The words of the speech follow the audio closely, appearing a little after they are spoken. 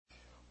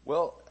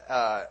Well,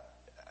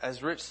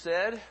 as Rich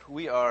said,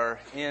 we are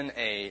in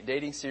a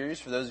dating series.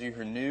 For those of you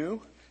who are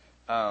new,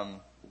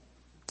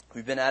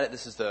 we've been at it.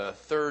 This is the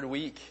third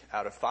week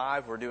out of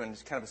 5. We're doing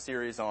kind of a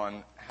series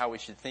on how we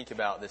should think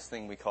about this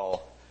thing we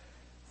call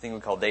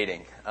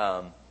dating.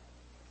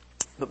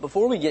 But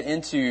before we get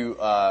into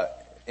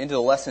the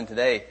lesson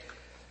today,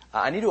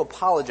 I need to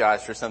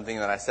apologize for something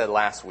that I said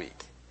last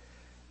week.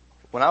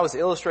 When I was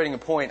illustrating a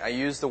point, I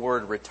used the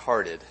word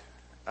retarded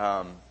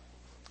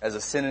as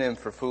a synonym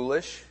for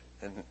foolish.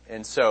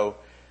 And so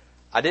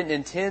I didn't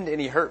intend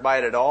any hurt by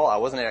it at all. I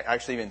wasn't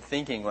actually even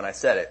thinking when I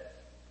said it.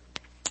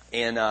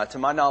 And to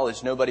my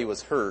knowledge, nobody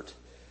was hurt.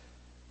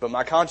 But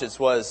my conscience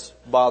was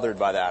bothered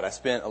by that. I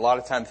spent a lot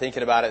of time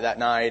thinking about it that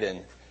night,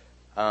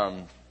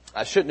 and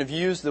I shouldn't have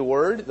used the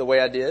word the way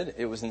I did.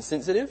 It was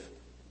insensitive.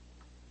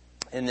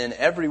 And then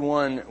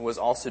everyone was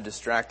also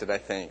distracted, I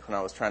think, when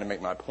I was trying to make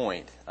my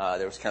point.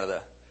 There was kind of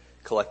the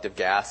collective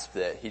gasp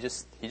that he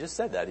just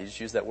said that. He just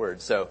used that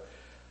word. So,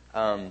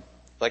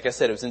 like I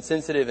said, it was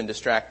insensitive and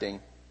distracting.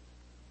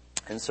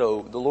 And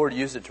so the Lord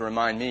used it to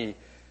remind me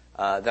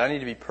that I need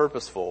to be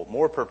purposeful,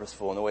 more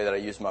purposeful in the way that I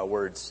use my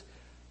words,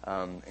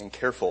 and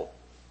careful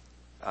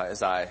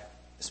as I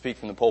speak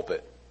from the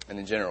pulpit and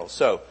in general.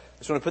 So I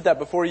just want to put that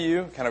before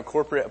you, kind of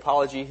corporate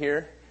apology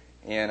here.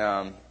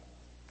 And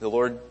the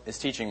Lord is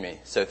teaching me,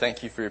 so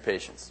thank you for your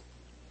patience.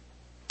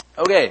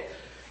 Okay,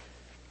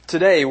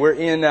 today we're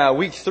in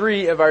week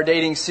 3 of our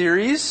dating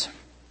series.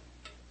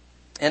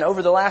 And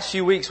over the last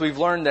few weeks, we've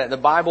learned that the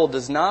Bible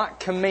does not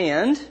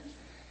command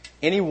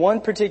any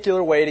one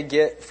particular way to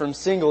get from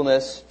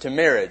singleness to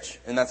marriage.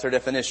 And that's our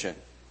definition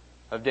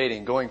of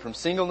dating, going from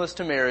singleness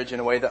to marriage in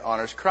a way that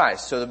honors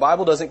Christ. So the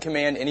Bible doesn't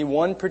command any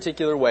one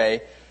particular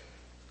way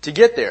to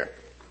get there.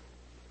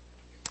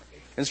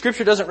 And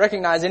Scripture doesn't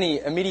recognize any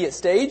immediate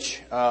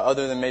stage,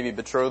 other than maybe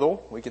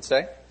betrothal, we could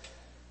say,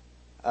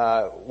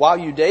 while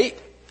you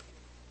date.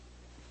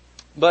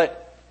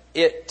 But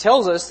it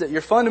tells us that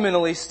you're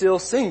fundamentally still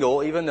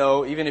single, even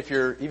if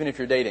you're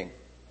dating.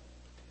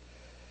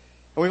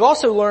 And we've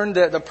also learned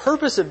that the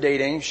purpose of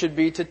dating should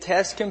be to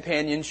test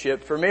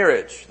companionship for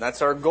marriage.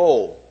 That's our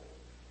goal.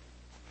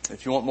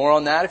 If you want more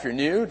on that, if you're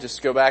new,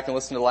 just go back and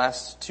listen to the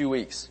last 2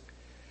 weeks.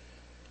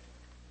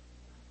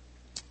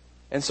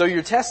 And so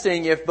you're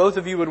testing if both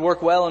of you would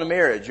work well in a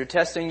marriage. You're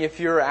testing if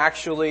you're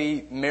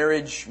actually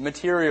marriage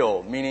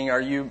material, meaning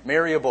are you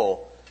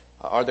marriable?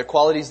 Are there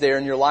qualities there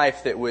in your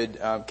life that would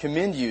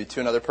commend you to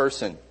another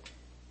person?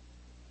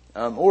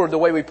 Or the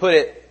way we put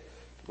it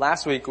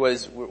last week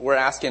was we're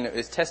asking,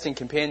 is testing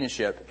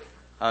companionship.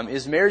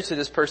 Is marriage to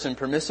this person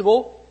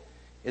permissible?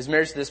 Is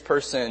marriage to this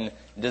person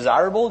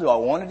desirable? Do I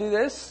want to do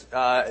this?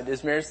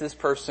 Is marriage to this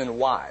person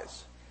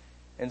wise?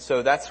 And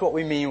so that's what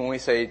we mean when we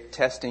say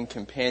testing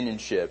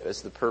companionship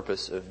as the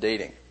purpose of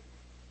dating.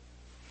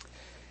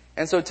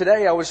 And so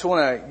today I just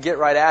want to get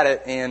right at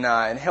it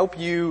and help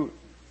you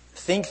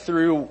think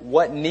through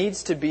what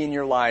needs to be in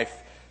your life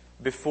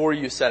before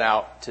you set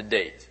out to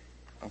date.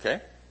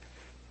 Okay?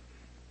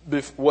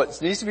 What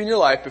needs to be in your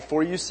life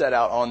before you set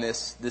out on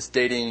this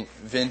dating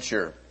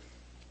venture.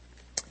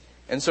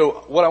 And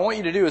so what I want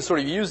you to do is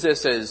sort of use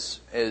this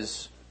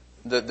as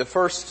the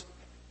first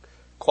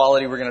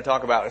quality we're going to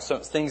talk about are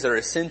some things that are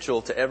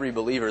essential to every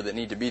believer that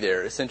need to be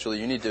there. Essentially,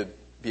 you need to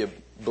be a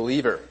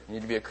believer. You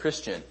need to be a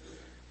Christian.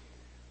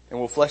 And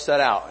we'll flesh that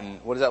out.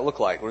 And what does that look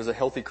like? What does a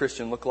healthy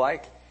Christian look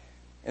like?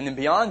 And then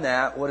beyond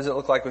that, what does it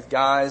look like with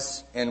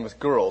guys and with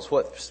girls?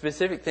 What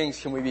specific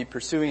things can we be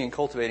pursuing and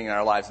cultivating in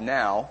our lives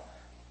now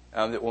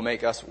that will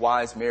make us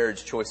wise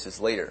marriage choices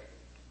later?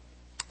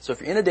 So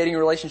if you're in a dating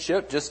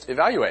relationship, just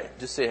evaluate.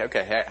 Just say,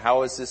 okay,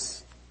 how is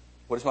this?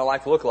 What does my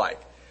life look like?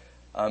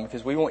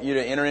 Because we want you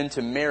to enter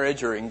into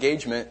marriage or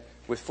engagement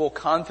with full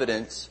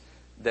confidence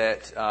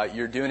that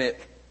you're doing it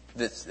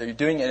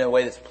in a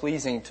way that's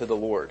pleasing to the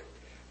Lord.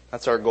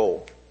 That's our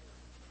goal.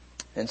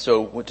 And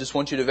so we just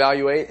want you to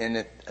evaluate,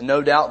 and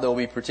no doubt there will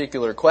be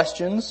particular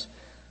questions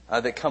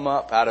that come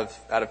up out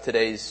of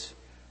today's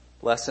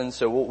lesson.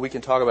 So we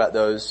can talk about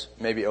those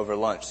maybe over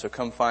lunch. So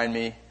come find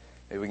me.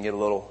 Maybe we can get a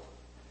little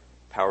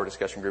power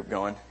discussion group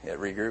going at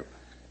Regroup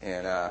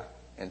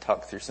and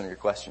talk through some of your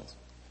questions.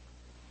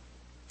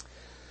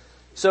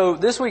 So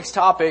this week's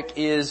topic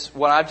is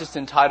what I've just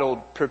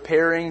entitled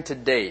Preparing to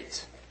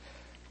Date.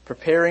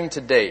 Preparing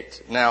to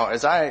date. Now,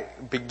 as I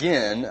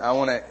begin, I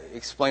want to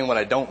explain what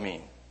I don't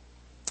mean.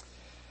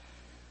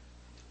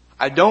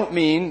 I don't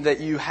mean that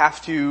you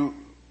have to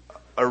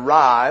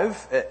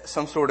arrive at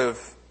some sort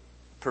of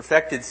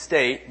perfected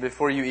state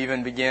before you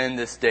even begin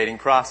this dating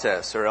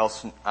process, or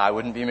else I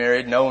wouldn't be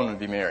married, no one would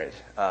be married,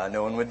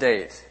 no one would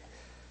date.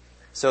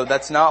 So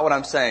that's not what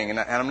I'm saying, and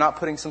I'm not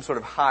putting some sort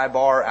of high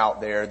bar out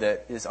there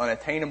that is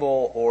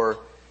unattainable or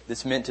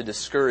that's meant to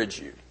discourage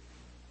you.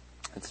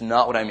 That's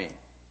not what I mean.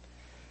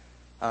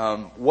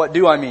 What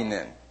do I mean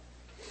then?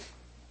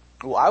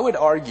 Well, I would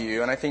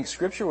argue, and I think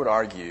Scripture would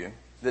argue,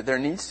 that there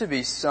needs to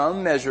be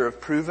some measure of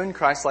proven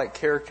Christ-like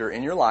character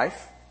in your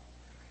life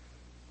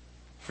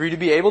for you to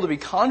be able to be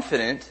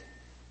confident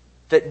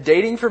that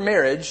dating for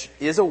marriage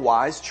is a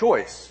wise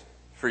choice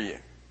for you.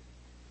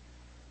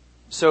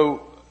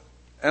 So,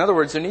 in other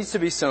words, there needs to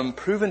be some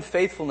proven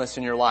faithfulness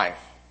in your life.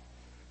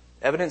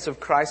 Evidence of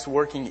Christ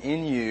working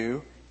in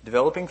you,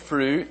 developing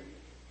fruit,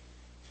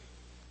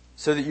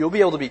 so that you'll be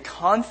able to be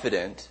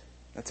confident,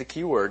 that's a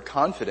key word,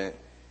 confident,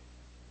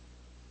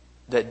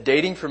 that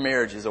dating for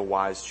marriage is a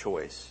wise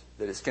choice.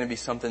 That it's going to be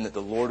something that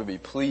the Lord will be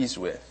pleased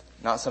with.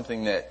 Not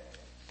something that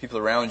people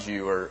around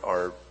you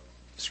are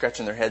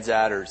scratching their heads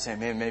at or saying,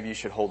 man, maybe you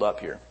should hold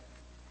up here.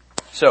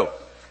 So,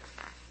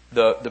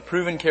 the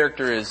proven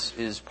character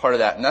is part of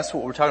that. And that's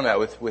what we're talking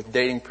about with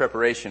dating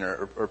preparation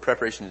or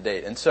preparation to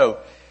date. And so,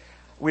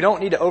 we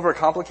don't need to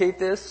overcomplicate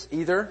this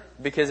either,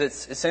 because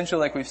it's essentially,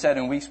 like we've said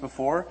in weeks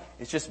before,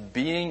 it's just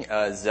being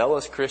a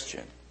zealous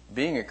Christian.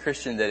 Being a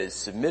Christian that is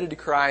submitted to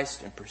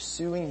Christ and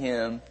pursuing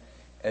Him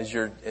as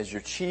your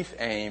chief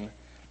aim.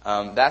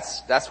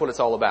 That's what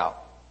it's all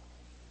about.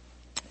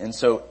 And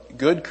so,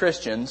 good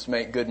Christians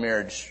make good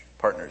marriage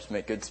partners,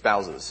 make good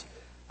spouses.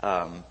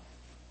 And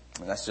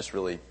that's just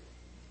really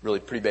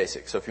pretty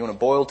basic. So if you want to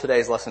boil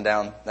today's lesson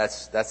down,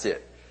 that's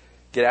it.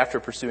 Get after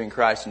pursuing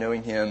Christ,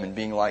 knowing Him, and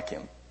being like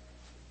Him.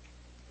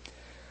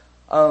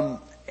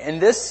 And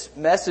this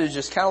message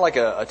is kind of like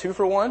a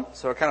 2-for-1.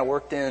 So I kind of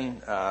worked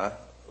in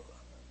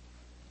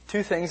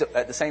two things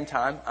at the same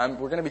time.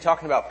 We're going to be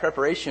talking about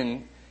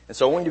preparation, and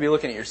so I want you to be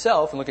looking at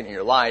yourself and looking at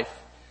your life.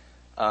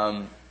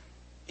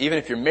 Even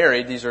if you're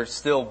married, these are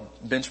still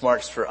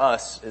benchmarks for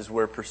us as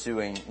we're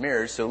pursuing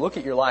marriage. So look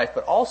at your life,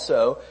 but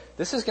also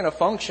this is going to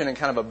function in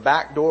kind of a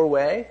backdoor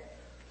way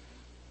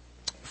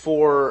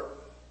for,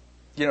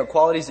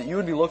 qualities that you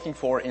would be looking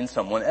for in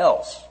someone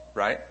else,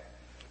 right?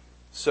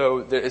 So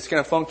it's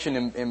going to function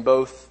in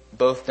both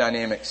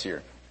dynamics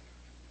here.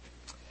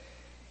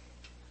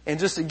 And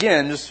just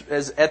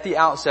as at the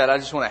outset, I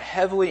just want to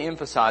heavily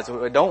emphasize,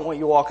 what I don't want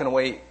you walking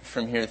away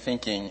from here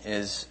thinking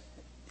is,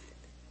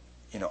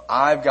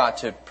 I've got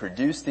to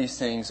produce these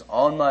things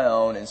on my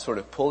own and sort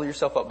of pull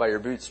yourself up by your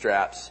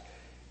bootstraps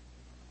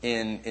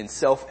in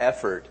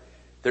self-effort.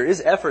 There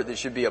is effort that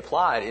should be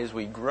applied as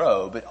we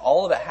grow, but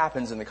all of it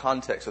happens in the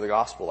context of the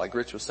gospel, like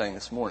Rich was saying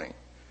this morning.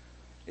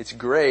 It's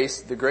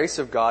grace, the grace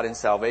of God in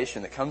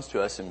salvation that comes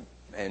to us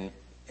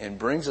and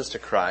brings us to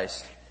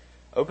Christ,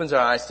 opens our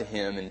eyes to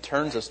Him and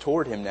turns us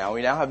toward Him now.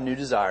 We now have new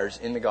desires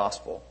in the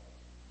gospel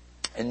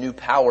and new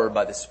power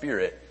by the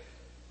Spirit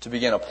to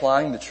begin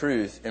applying the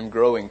truth and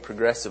growing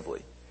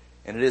progressively.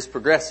 And it is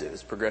progressive.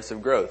 It's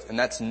progressive growth. And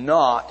that's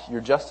not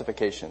your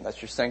justification.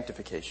 That's your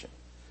sanctification.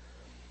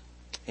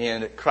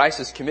 And Christ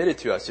is committed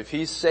to us. If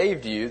He's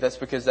saved you, that's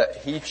because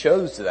that He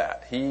chose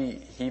that.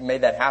 He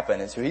made that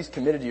happen. And so He's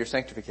committed to your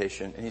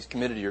sanctification and He's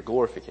committed to your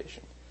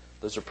glorification.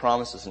 Those are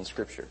promises in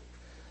Scripture.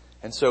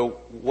 And so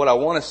what I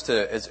want us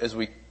to, as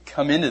we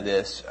come into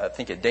this, I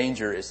think a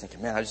danger is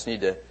thinking, man, I just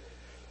need to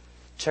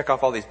check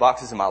off all these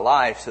boxes in my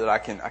life so that I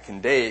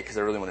can date because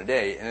I really want to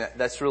date. And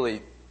that's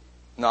really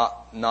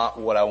not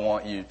what I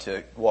want you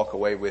to walk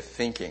away with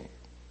thinking.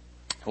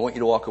 I want you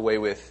to walk away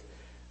with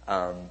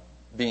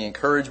being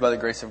encouraged by the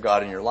grace of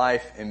God in your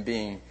life and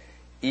being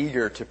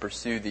eager to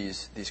pursue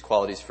these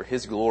qualities for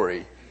His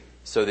glory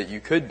so that you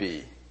could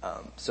be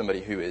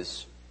somebody who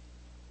is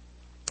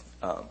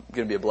going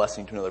to be a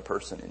blessing to another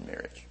person in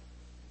marriage.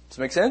 Does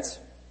it make sense?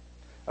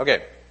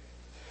 Okay.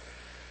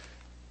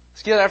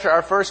 Let's get after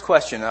our first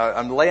question.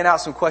 I'm laying out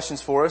some questions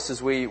for us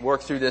as we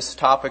work through this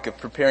topic of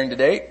preparing to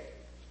date.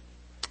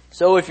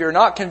 So if you're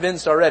not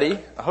convinced already,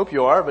 I hope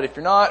you are, but if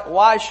you're not,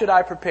 why should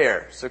I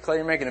prepare? So Clay,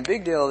 you're making a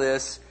big deal of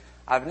this.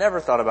 I've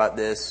never thought about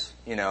this.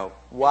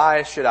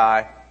 Why should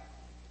I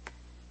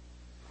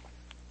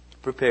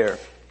prepare?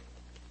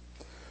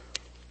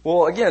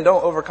 Well, again,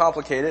 don't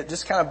overcomplicate it.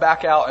 Just kind of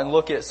back out and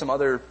look at some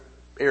other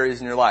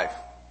areas in your life.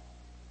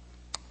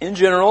 In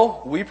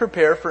general, we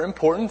prepare for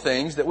important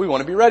things that we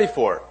want to be ready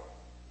for,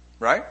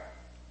 right?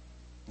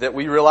 That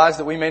we realize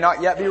that we may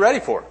not yet be ready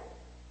for.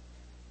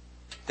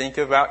 Think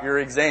about your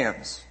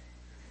exams.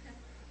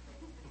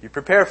 You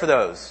prepare for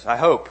those, I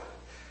hope.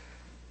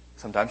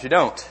 Sometimes you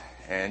don't,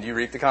 and you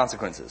reap the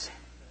consequences.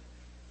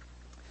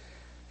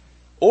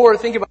 Or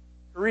think about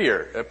a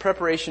career, a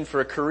preparation for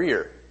a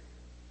career.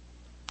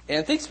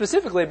 And think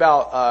specifically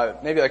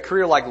about maybe a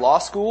career like law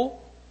school,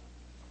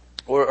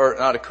 or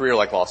not a career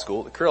like law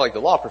school, a career like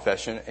the law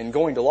profession and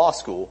going to law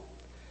school.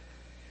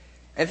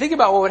 And think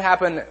about what would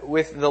happen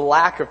with the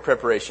lack of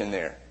preparation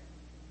there,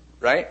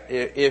 right?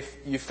 If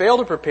you fail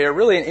to prepare,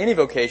 really in any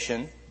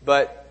vocation,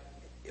 but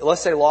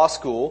let's say law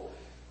school,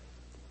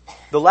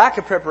 the lack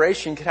of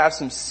preparation could have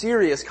some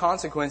serious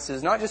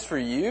consequences, not just for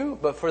you,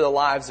 but for the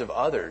lives of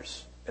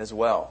others as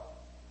well.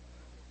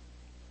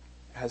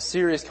 It has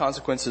serious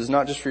consequences,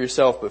 not just for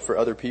yourself, but for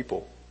other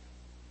people.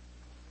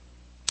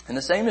 And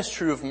the same is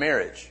true of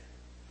marriage.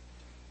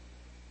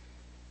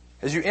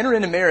 As you enter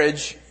into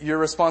marriage, your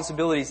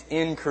responsibilities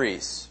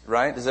increase,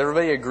 right? Does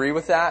everybody agree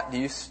with that?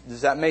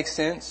 Does that make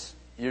sense?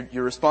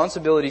 Your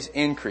responsibilities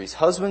increase.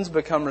 Husbands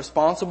become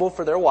responsible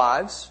for their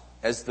wives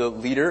as the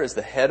leader, as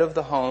the head of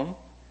the home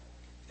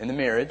in the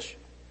marriage.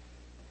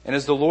 And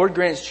as the Lord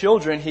grants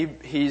children,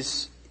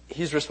 He's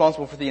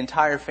responsible for the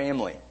entire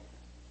family.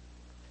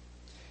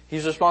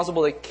 He's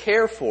responsible to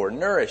care for,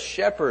 nourish,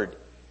 shepherd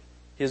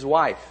his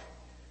wife.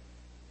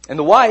 And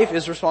the wife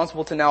is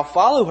responsible to now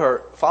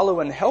follow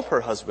and help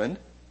her husband,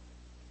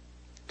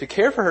 to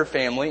care for her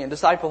family and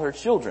disciple her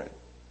children.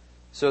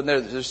 So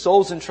their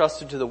souls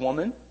entrusted to the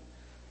woman.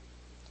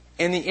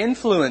 And the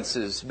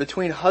influences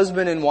between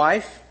husband and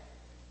wife,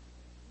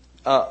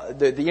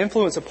 the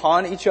influence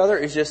upon each other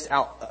is just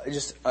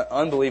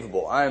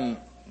unbelievable. I'm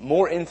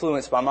more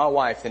influenced by my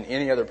wife than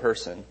any other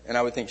person, and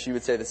I would think she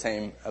would say the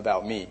same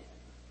about me.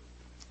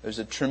 There's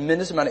a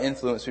tremendous amount of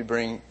influence we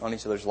bring on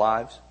each other's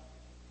lives.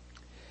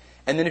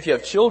 And then if you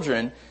have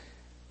children,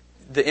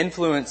 the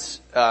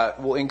influence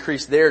will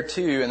increase there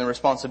too, and the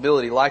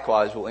responsibility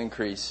likewise will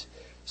increase.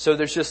 So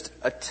there's just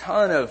a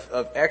ton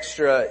of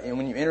extra, and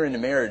when you enter into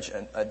marriage,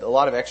 a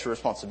lot of extra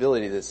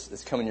responsibility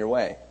that's coming your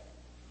way.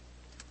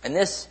 And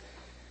this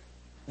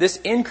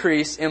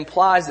increase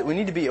implies that we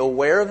need to be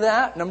aware of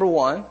that, number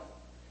one.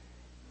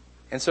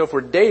 And so if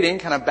we're dating,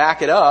 kind of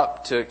back it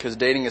up because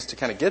dating is to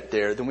kind of get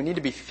there, then we need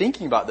to be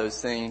thinking about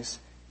those things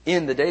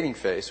in the dating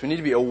phase. We need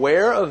to be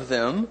aware of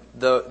them,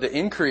 the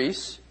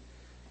increase,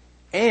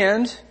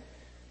 and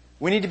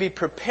we need to be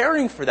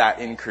preparing for that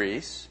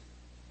increase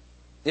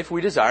if we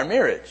desire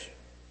marriage.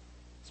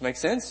 Does that make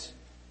sense?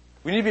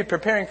 We need to be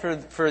preparing for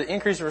the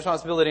increase of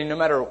responsibility no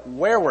matter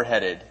where we're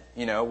headed.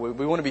 We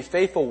want to be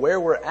faithful where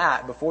we're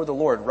at before the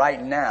Lord right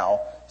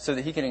now so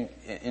that He can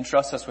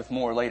entrust us with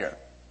more later.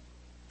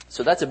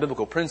 So that's a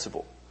biblical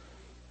principle.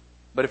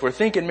 But if we're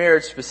thinking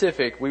marriage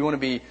specific, we want to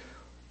be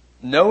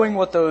knowing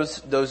what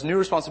those new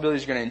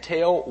responsibilities are going to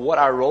entail, what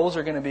our roles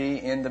are going to be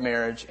in the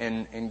marriage,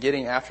 and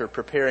getting after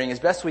preparing as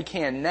best we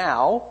can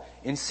now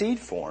in seed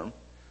form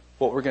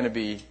what we're going to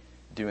be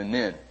doing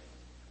then.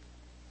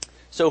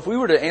 So if we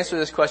were to answer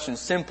this question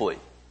simply,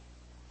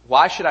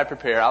 why should I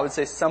prepare? I would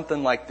say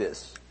something like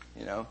this,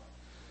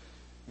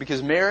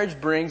 because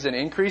marriage brings an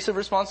increase of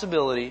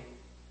responsibility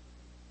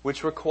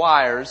which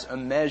requires a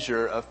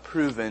measure of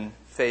proven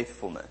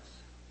faithfulness.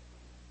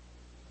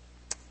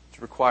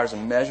 It requires a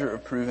measure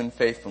of proven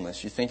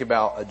faithfulness. You think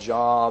about a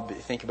job,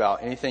 you think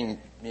about anything,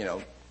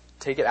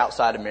 take it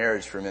outside of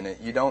marriage for a minute.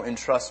 You don't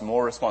entrust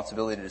more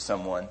responsibility to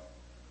someone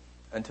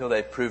until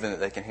they've proven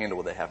that they can handle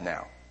what they have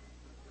now.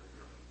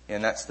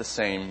 And that's the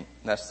same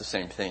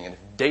thing. And if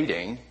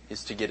dating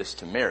is to get us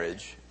to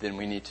marriage, then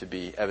we need to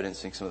be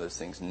evidencing some of those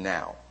things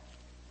now.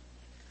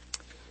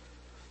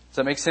 Does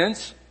that make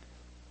sense?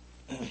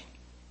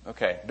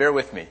 Okay, bear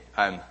with me.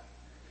 I'm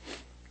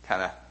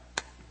kind of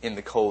in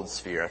the cold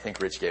sphere. I think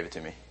Rich gave it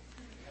to me.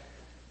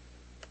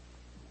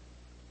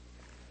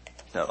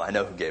 No, I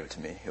know who gave it to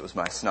me. It was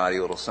my snotty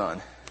little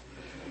son.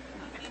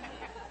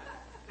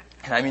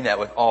 And I mean that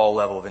with all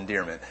level of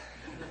endearment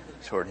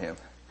toward him.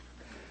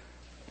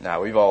 No,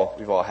 we've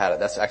all had it.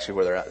 That's actually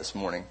where they're at this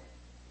morning.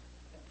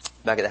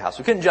 Back at the house.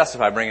 We couldn't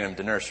justify bringing them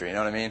to nursery, you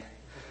know what I mean?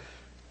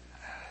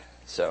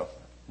 So,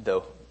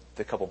 though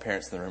the couple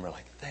parents in the room are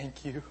like,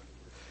 thank you.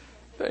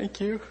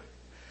 Thank you.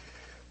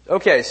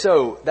 Okay,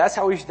 so that's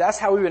how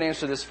we would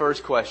answer this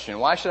first question.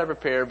 Why should I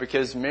prepare?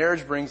 Because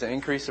marriage brings an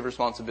increase of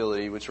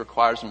responsibility which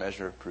requires a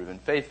measure of proven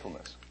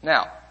faithfulness.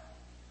 Now,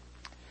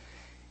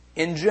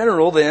 in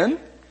general then,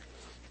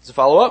 as a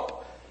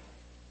follow-up,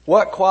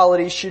 what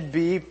qualities should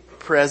be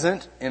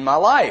present in my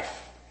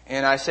life?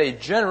 And I say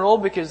general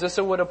because this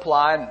would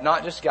apply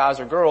not just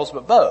guys or girls,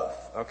 but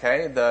both.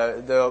 Okay,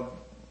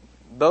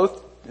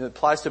 both it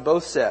applies to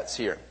both sets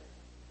here.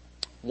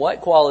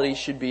 What qualities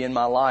should be in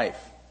my life?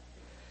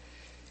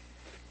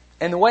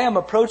 And the way I'm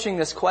approaching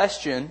this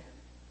question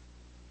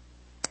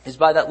is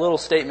by that little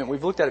statement.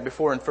 We've looked at it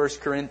before in 1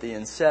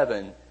 Corinthians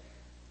 7,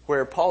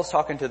 where Paul's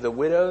talking to the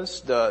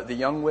widows, the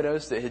young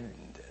widows that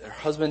their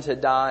husbands had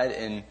died,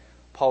 and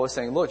Paul was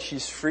saying, look,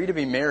 she's free to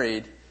be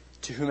married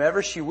to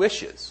whomever she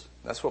wishes.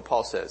 That's what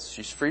Paul says.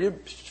 She's free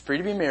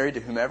to be married to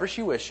whomever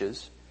she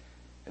wishes.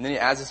 And then he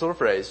adds this little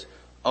phrase,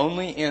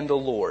 only in the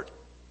Lord.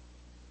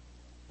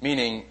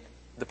 Meaning,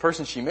 the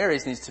person she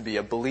marries needs to be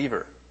a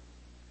believer,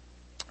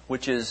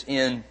 which is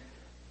in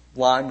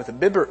line with a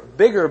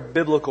bigger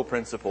biblical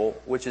principle,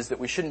 which is that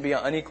we shouldn't be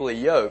unequally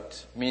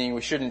yoked, meaning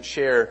we shouldn't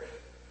share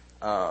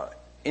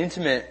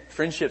intimate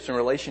friendships and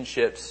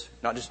relationships,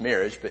 not just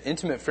marriage, but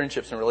intimate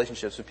friendships and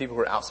relationships with people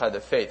who are outside the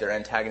faith. They're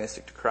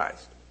antagonistic to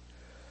Christ.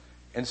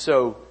 And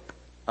so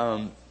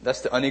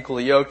that's the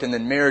unequally yoked, and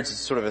then marriage is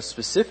sort of a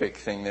specific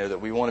thing there that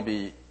we want to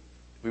be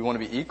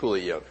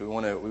equally yoked. We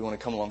want to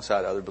come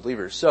alongside other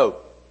believers.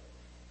 So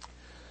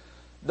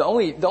the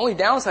only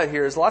downside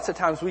here is lots of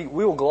times we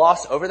will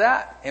gloss over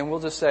that and we'll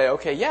just say,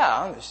 okay,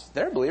 yeah,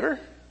 they're a believer.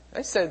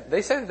 They say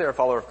that they're a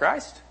follower of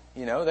Christ.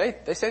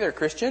 They say they're a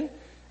Christian,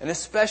 and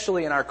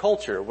especially in our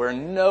culture where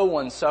no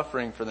one's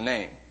suffering for the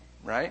name,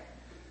 right?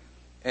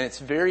 And it's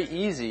very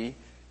easy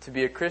to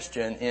be a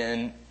Christian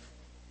in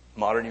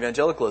modern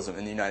evangelicalism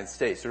in the United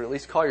States, or at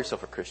least call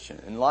yourself a Christian.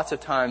 And lots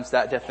of times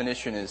that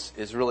definition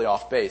is really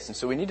off base. And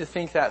so we need to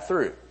think that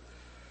through.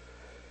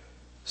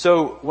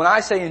 So when I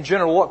say in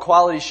general what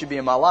qualities should be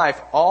in my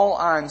life, all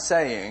I'm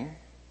saying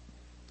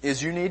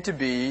is you need to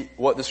be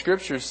what the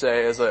scriptures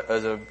say as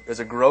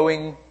a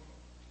growing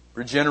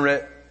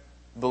regenerate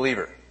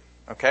believer.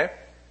 Okay?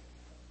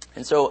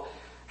 And so,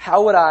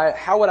 how would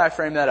I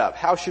frame that up?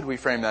 How should we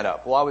frame that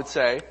up? Well, I would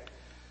say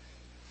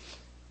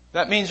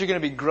that means you're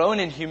going to be growing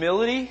in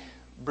humility,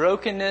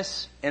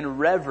 brokenness, and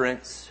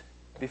reverence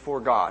before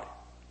God.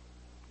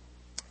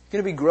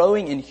 You're going to be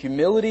growing in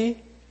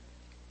humility,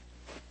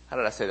 how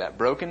did I say that?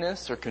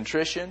 Brokenness or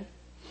contrition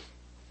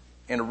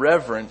and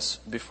reverence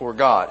before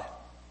God.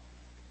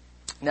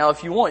 Now,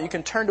 if you want, you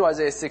can turn to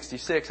Isaiah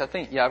 66. I've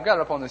got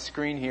it up on the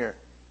screen here.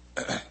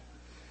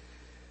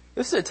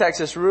 This is a text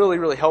that's really,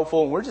 really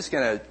helpful, and we're just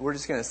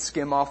gonna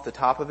skim off the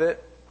top of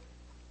it.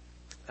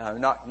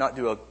 Not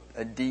do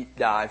a deep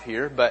dive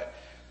here, but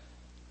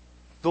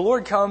the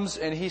Lord comes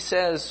and He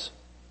says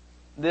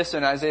this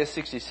in Isaiah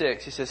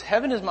 66. He says,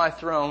 "Heaven is my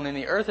throne and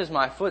the earth is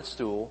my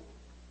footstool.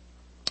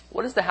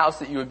 What is the house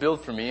that you would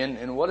build for me,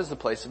 and what is the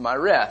place of my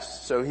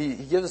rest?" So he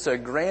gives us a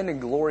grand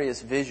and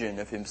glorious vision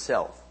of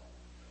Himself.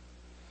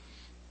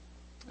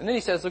 And then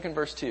He says, look in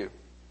verse 2.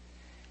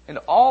 "And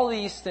all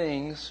these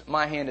things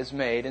my hand has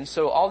made, and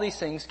so all these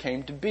things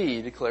came to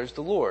be, declares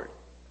the Lord.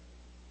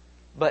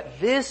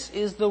 But this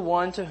is the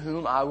one to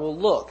whom I will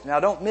look." Now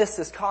don't miss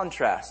this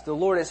contrast. The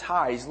Lord is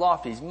high, He's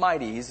lofty, He's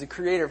mighty, He's the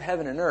creator of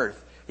heaven and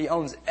earth. He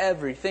owns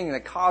everything in the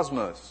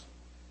cosmos.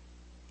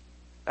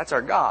 That's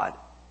our God.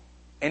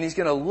 And He's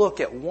going to look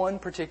at one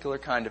particular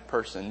kind of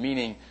person,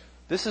 meaning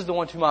this is the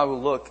one to whom I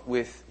will look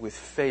with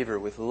favor,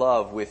 with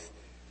love, with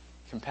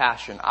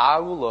compassion. I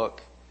will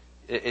look.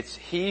 It's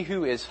he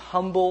who is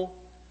humble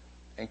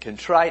and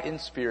contrite in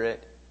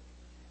spirit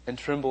and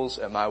trembles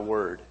at my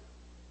word.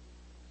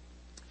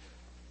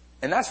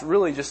 And that's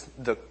really just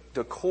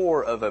the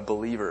core of a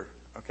believer,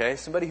 okay?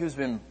 Somebody who's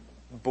been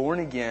born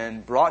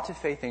again, brought to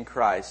faith in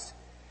Christ.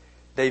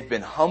 They've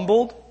been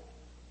humbled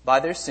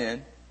by their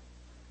sin.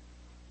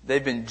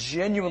 They've been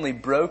genuinely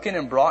broken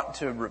and brought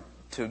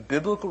to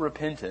biblical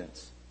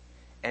repentance.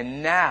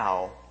 And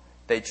now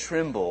they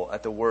tremble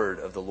at the word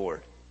of the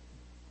Lord.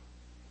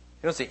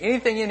 You don't see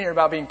anything in here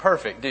about being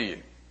perfect, do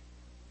you?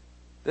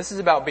 This is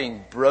about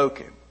being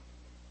broken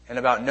and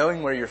about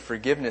knowing where your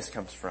forgiveness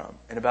comes from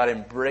and about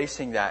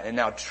embracing that and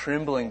now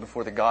trembling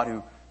before the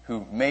God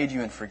who made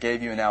you and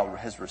forgave you and now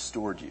has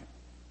restored you.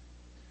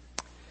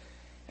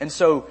 And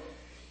so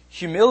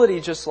humility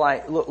just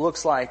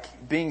looks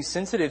like being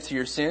sensitive to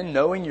your sin,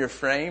 knowing your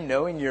frame,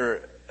 knowing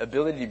your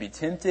ability to be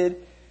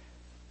tempted,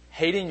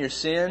 hating your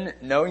sin,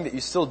 knowing that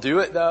you still do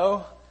it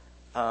though.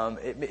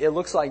 It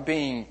looks like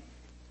being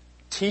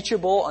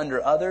teachable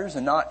under others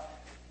and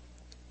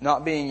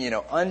not being,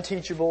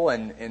 unteachable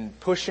and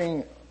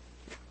pushing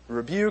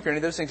rebuke or any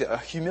of those things.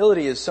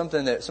 Humility is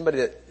somebody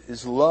that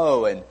is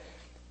low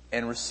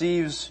and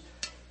receives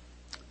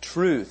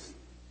truth.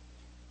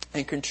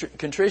 And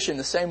contrition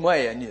the same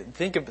way. And you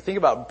think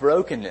about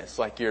brokenness,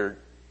 like you're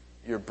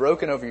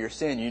broken over your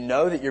sin. You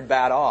know that you're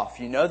bad off.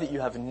 You know that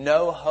you have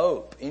no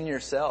hope in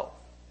yourself.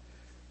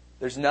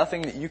 There's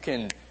nothing that you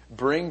can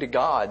bring to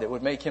God that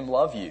would make Him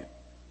love you.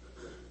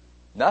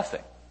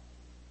 Nothing.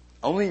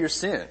 Only your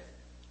sin.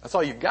 That's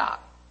all you've got.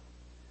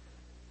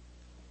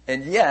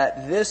 And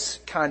yet, this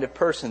kind of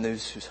person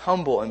who's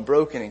humble and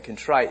broken and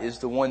contrite is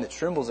the one that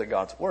trembles at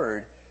God's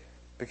word,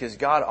 because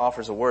God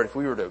offers a word. If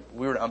we were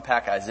to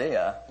unpack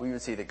Isaiah, we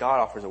would see that God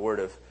offers a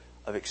word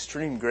of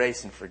extreme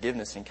grace and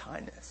forgiveness and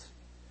kindness.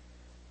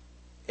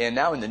 And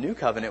now in the new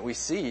covenant, we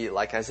see,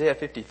 like Isaiah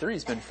 53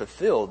 has been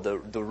fulfilled.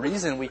 The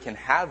reason we can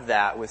have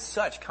that with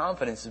such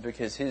confidence is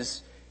because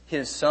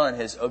His Son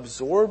has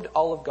absorbed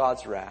all of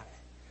God's wrath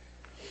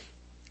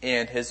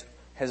and has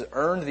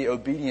earned the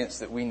obedience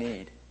that we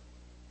need.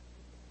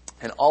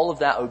 And all of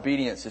that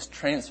obedience is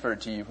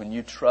transferred to you when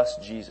you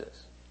trust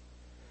Jesus.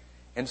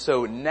 And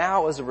so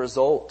now, as a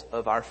result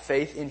of our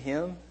faith in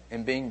Him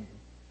and being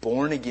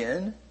born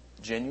again,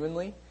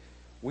 genuinely,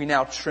 we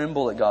now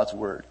tremble at God's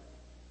word.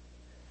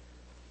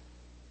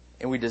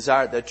 And we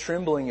desire, the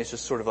trembling is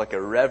just sort of like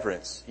a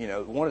reverence.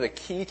 One of the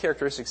key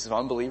characteristics of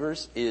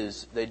unbelievers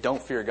is they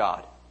don't fear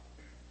God.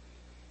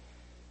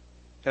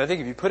 And I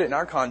think if you put it in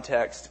our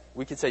context,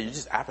 we could say you're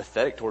just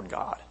apathetic toward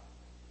God.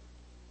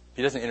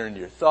 He doesn't enter into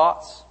your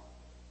thoughts.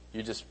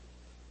 You just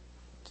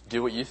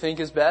do what you think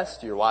is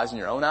best. You're wise in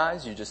your own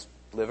eyes. You just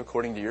live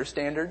according to your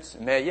standards.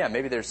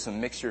 Maybe there's some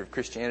mixture of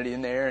Christianity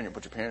in there and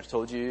what your parents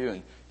told you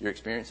and your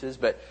experiences,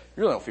 but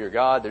you really don't fear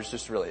God. There's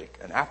just really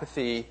an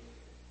apathy.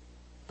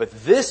 But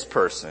this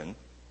person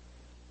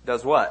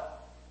does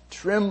what?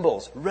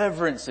 Trembles,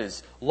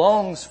 reverences,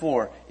 longs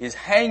for, is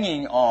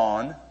hanging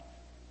on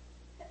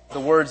the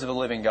words of the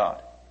living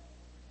God.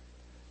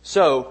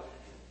 So,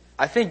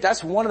 I think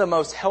that's one of the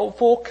most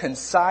helpful,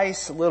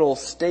 concise little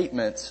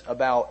statements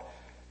about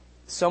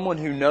someone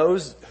who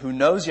knows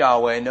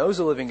Yahweh, knows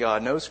the living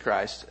God, knows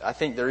Christ. I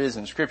think there is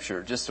in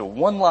Scripture. Just a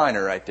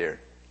one-liner right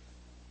there.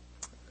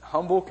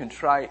 Humble,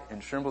 contrite,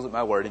 and trembles at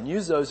my word. And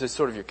use those as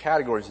sort of your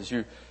categories as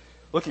you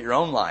look at your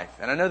own life.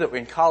 And I know that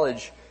in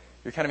college,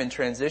 you're kind of in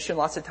transition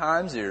lots of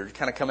times. You're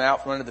kind of coming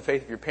out from under the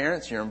faith of your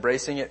parents. You're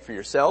embracing it for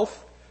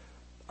yourself.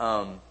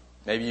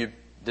 Maybe you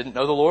didn't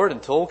know the Lord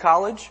until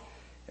college.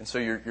 And so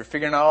you're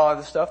figuring out all of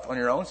this stuff on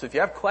your own. So if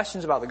you have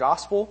questions about the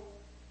gospel,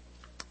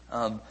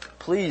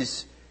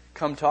 please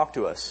come talk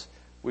to us.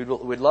 We'd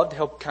love to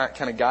help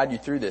kind of guide you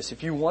through this.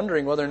 If you're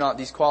wondering whether or not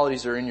these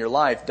qualities are in your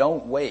life,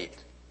 don't wait.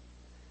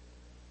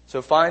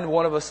 So find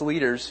one of us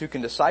leaders who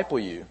can disciple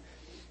you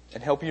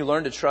and help you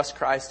learn to trust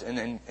Christ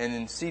and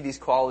then see these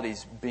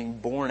qualities being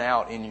borne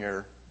out in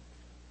your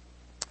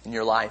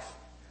life.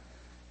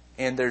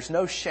 And there's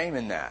no shame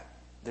in that.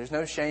 There's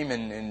no shame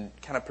in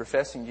kind of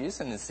professing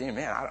Jesus and then seeing,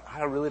 man,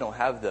 I really don't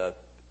have the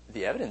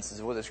evidences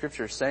of what the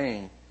Scripture is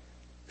saying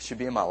should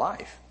be in my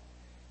life.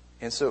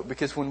 And so,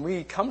 because when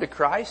we come to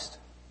Christ,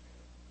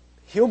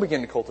 He'll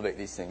begin to cultivate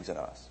these things in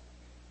us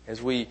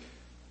as we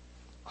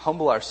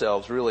humble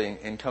ourselves really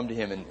and come to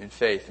Him in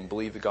faith and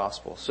believe the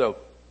gospel. So,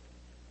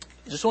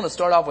 I just want to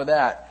start off with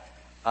that.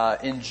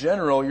 In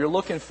general, you're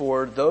looking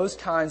for those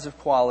kinds of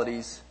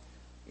qualities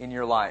in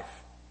your life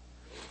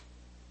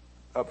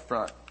up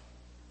front.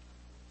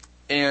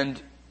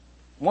 And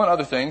one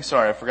other thing,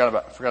 sorry, I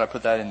forgot to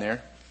put that in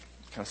there.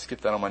 Kind of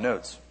skipped that on my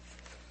notes.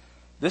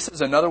 This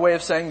is another way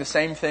of saying the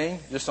same thing,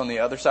 just on the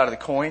other side of the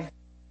coin,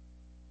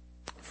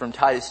 from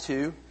Titus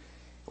 2.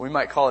 We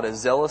might call it a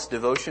zealous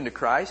devotion to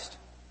Christ.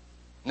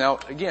 Now,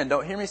 again,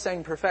 don't hear me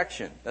saying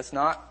perfection. That's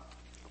not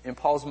in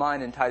Paul's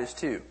mind in Titus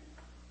 2.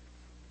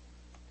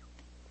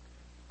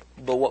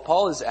 But what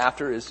Paul is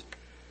after is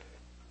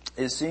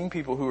seeing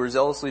people who are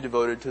zealously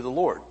devoted to the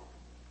Lord,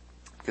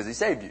 because He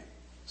saved you.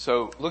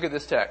 So look at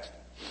this text.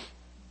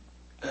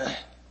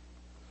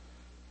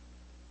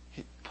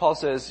 Paul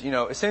says,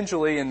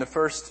 essentially in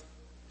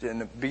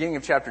the beginning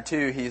of chapter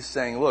 2, he's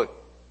saying, look,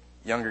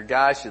 younger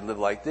guys should live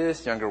like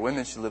this, younger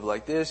women should live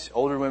like this,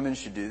 older women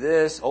should do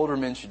this, older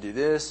men should do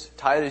this,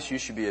 Titus, you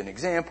should be an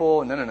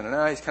example,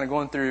 no. He's kind of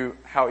going through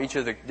how each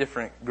of the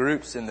different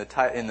groups in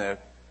the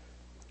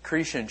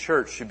Cretan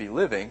church should be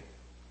living.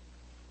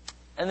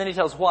 And then he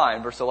tells why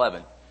in verse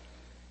 11. He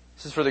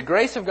says, for the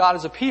grace of God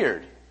has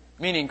appeared,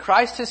 meaning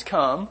Christ has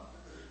come,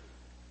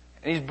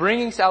 and He's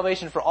bringing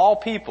salvation for all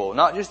people,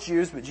 not just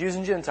Jews, but Jews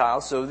and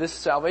Gentiles. So this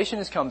salvation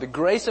has come. The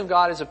grace of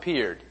God has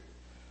appeared.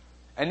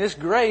 And this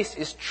grace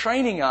is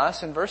training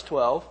us, in verse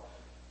 12,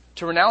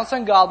 to renounce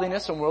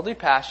ungodliness and worldly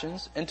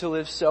passions, and to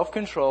live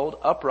self-controlled,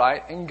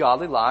 upright, and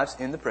godly lives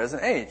in the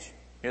present age.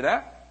 Hear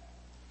that?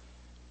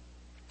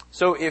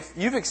 So if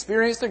you've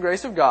experienced the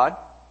grace of God,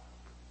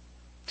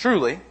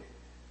 truly,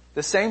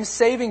 the same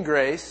saving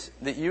grace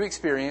that you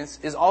experience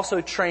is also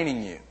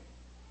training you.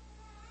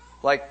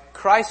 Like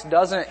Christ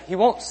He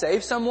won't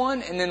save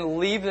someone and then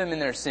leave them in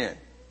their sin.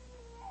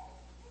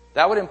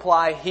 That would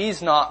imply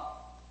He's not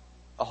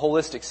a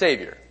holistic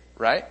Savior,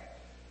 right?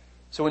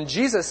 So when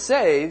Jesus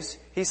saves,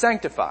 He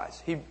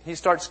sanctifies. He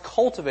starts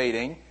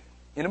cultivating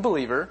in a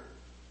believer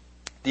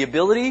the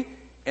ability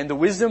and the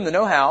wisdom, the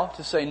know-how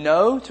to say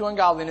no to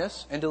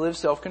ungodliness and to live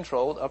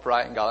self-controlled,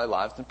 upright, and godly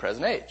lives in the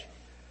present age.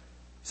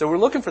 So we're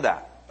looking for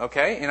that,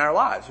 okay, in our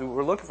lives.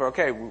 We're looking for,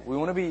 okay, we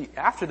want to be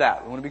after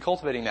that. We want to be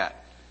cultivating that.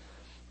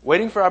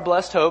 Waiting for our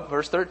blessed hope,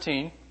 verse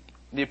 13,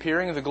 the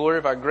appearing of the glory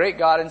of our great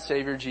God and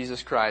Savior,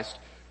 Jesus Christ,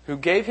 who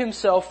gave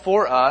Himself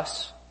for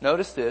us,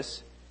 notice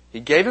this,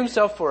 He gave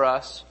Himself for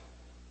us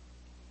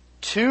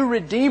to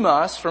redeem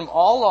us from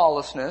all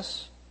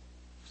lawlessness.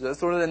 So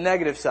that's sort of the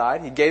negative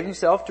side. He gave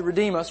Himself to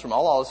redeem us from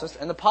all lawlessness.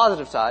 And the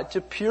positive side,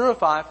 to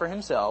purify for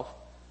Himself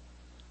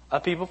a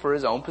people for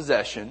His own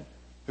possession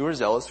who are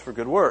zealous for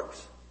good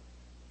works.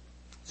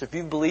 So if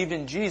you've believed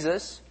in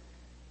Jesus,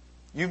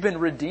 you've been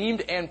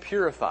redeemed and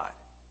purified.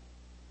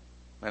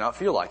 May not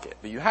feel like it,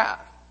 but you have.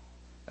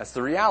 That's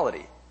the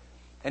reality.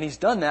 And He's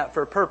done that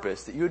for a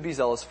purpose, that you would be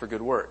zealous for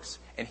good works.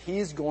 And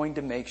He's going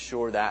to make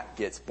sure that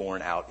gets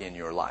borne out in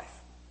your life.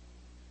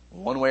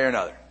 One way or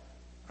another.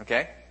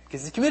 Okay?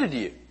 Because He's committed to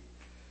you.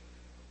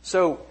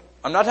 So,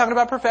 I'm not talking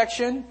about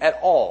perfection at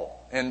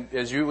all. And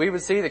as we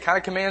would see, the kind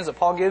of commands that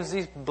Paul gives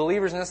these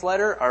believers in this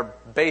letter are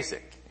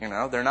basic.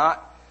 They're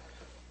not,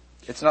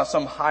 it's not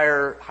some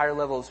higher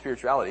level of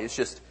spirituality. It's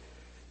just,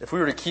 if we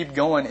were to keep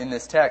going in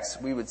this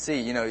text, we would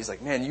see, He's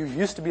like, man, you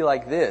used to be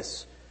like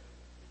this,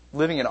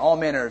 living in all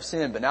manner of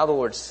sin, but now the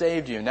Lord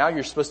saved you. Now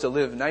you're supposed to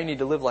live, now you need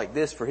to live like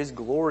this for His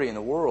glory in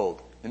the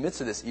world, in the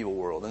midst of this evil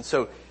world. And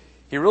so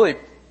He really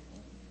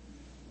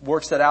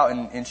works that out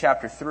in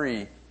chapter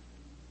 3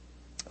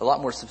 a lot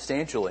more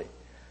substantially.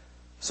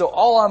 So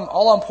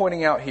all I'm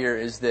pointing out here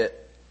is that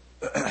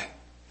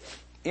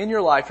in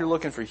your life you're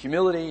looking for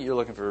humility, you're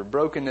looking for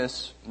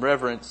brokenness,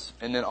 reverence,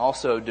 and then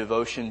also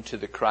devotion to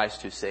the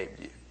Christ who saved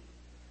you.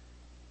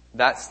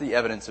 That's the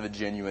evidence of a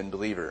genuine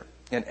believer.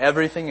 And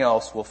everything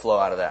else will flow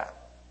out of that.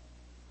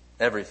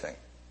 Everything.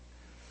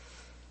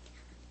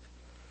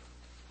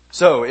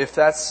 So if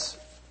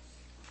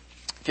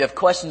you have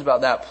questions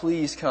about that,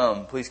 please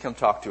come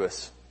talk to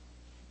us.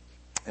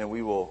 And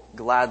we will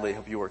gladly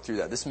help you work through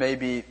that. This may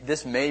be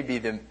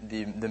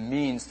the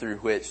means through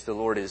which the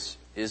Lord is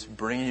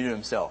bringing you to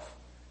Himself.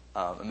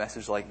 A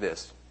message like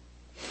this.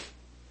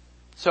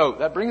 So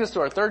that brings us to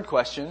our third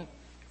question.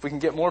 If we can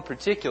get more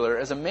particular,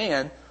 as a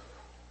man,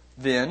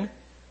 then,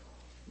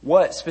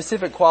 what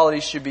specific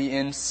qualities should be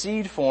in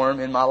seed form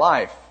in my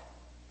life.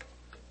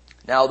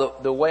 Now,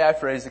 the way I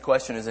phrase the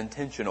question is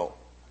intentional.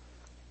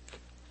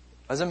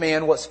 As a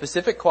man, what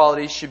specific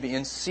qualities should be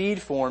in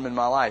seed form in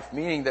my life?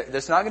 Meaning that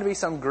there's not going to be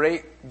some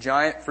great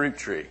giant fruit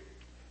tree.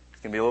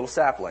 It's going to be a little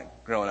sapling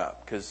growing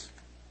up. Because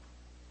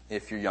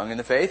if you're young in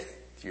the faith,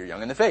 you're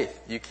young in the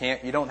faith.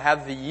 You don't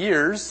have the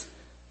years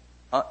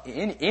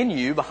in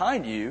you,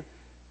 behind you,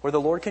 where the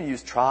Lord can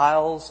use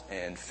trials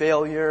and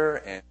failure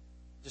and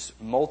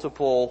just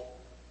multiple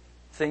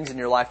things in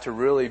your life to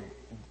really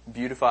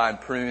beautify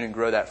and prune and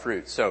grow that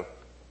fruit. So,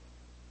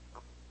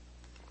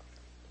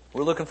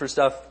 we're looking for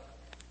stuff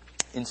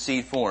in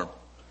seed form.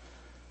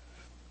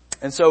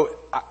 And so,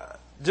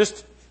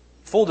 just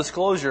full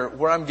disclosure,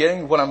 where I'm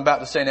getting what I'm about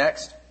to say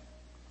next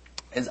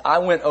is I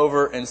went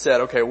over and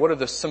said, okay, what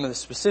are some of the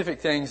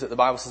specific things that the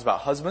Bible says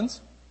about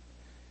husbands?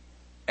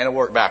 And I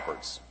work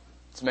backwards.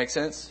 Does it make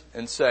sense?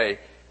 And say,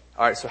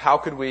 alright, so how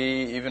could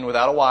we, even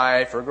without a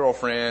wife or a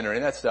girlfriend or any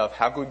of that stuff,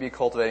 how could we be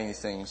cultivating these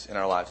things in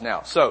our lives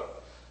now? So,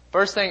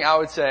 first thing I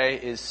would say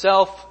is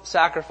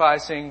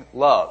self-sacrificing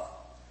love.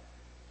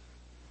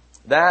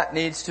 That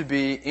needs to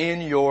be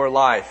in your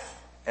life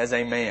as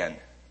a man.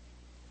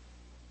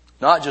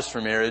 Not just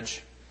for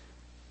marriage,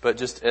 but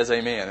just as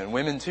a man. And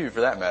women too,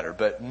 for that matter.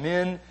 But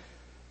men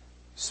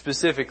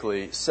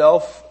specifically,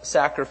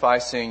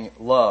 self-sacrificing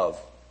love.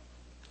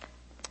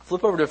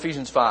 Flip over to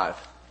Ephesians 5.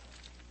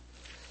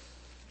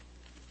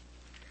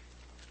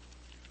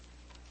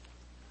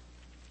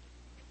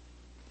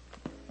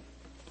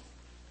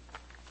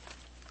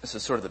 This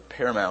is sort of the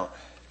paramount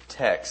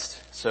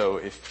text. So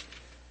if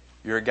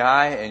you're a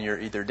guy and you're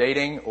either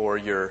dating or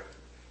you're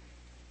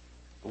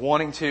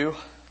wanting to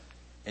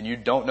and you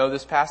don't know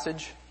this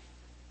passage,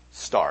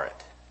 star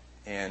it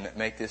and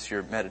make this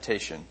your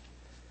meditation.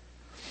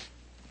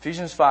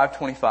 Ephesians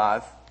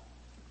 5:25.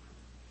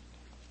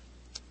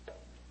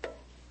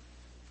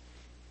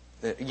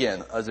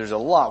 Again, there's a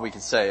lot we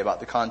could say about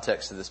the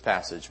context of this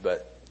passage,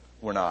 but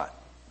we're not,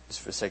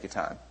 just for the sake of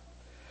time.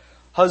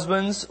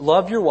 Husbands,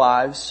 love your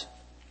wives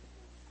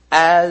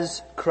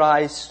as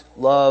Christ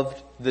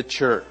loved the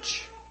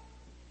church.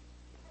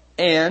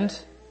 And,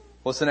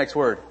 what's the next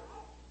word?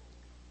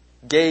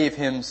 Gave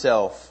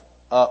himself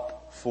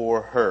up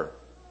for her.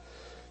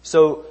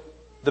 So,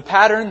 the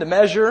pattern, the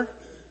measure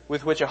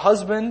with which a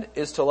husband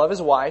is to love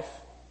his wife,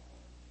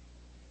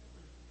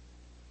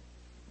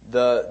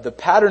 the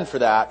pattern for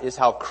that is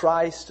how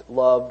Christ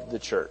loved the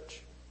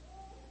church.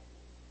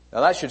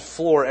 Now that should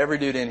floor every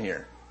dude in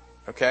here.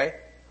 Okay?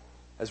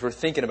 As we're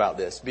thinking about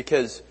this.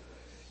 Because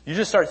you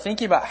just start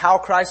thinking about how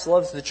Christ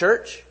loves the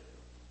church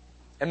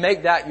and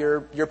make that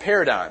your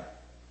paradigm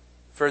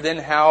for then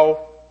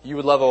how you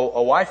would love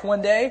a wife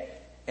one day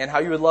and how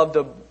you would love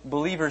the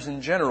believers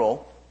in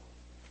general.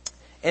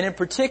 And in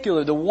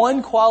particular, the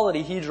one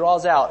quality he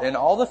draws out, and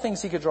all the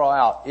things he could draw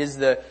out, is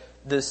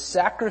the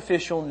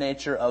sacrificial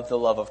nature of the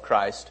love of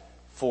Christ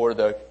for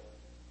the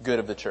good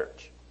of the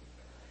church.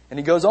 And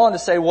he goes on to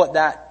say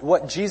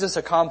what Jesus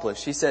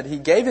accomplished. He said he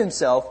gave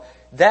himself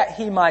that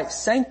he might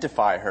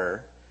sanctify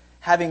her,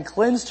 having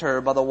cleansed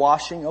her by the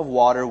washing of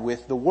water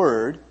with the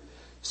word,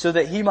 so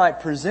that he might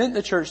present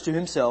the church to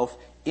himself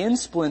in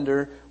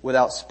splendor,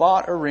 without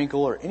spot or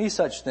wrinkle or any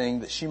such thing,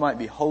 that she might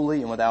be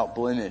holy and without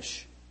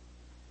blemish.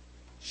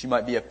 She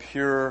might be a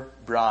pure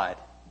bride.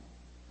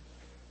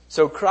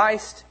 So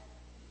Christ,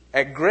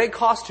 at great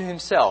cost to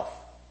himself,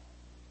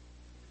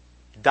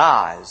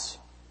 dies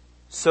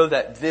so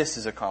that this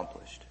is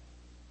accomplished.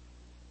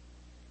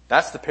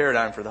 That's the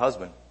paradigm for the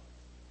husband.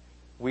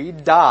 We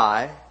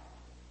die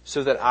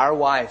so that our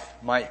wife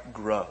might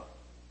grow.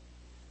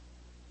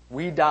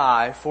 We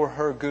die for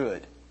her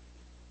good.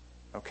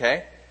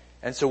 Okay?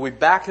 And so we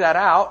back that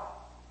out.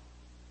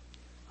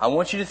 I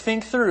want you to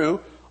think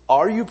through,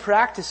 are you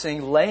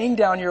practicing laying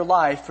down your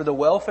life for the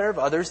welfare of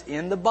others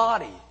in the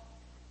body?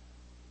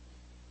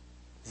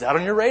 Is that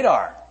on your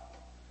radar?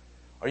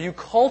 Are you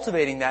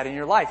cultivating that in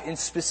your life in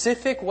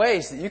specific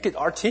ways that you could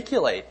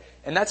articulate,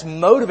 and that's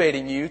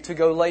motivating you to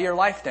go lay your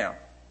life down?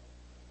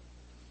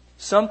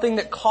 Something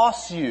that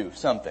costs you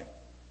something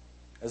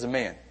as a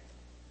man.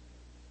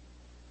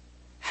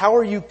 How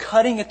are you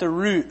cutting at the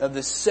root of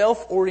the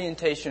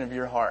self-orientation of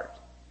your heart?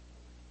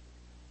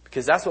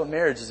 Because that's what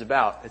marriage is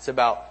about.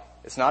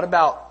 It's not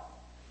about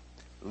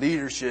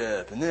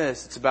leadership and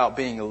this. It's about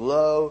being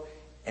low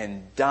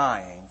and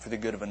dying for the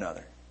good of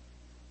another.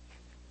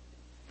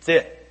 That's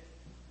it.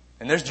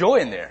 And there's joy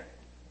in there.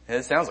 And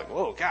it sounds like,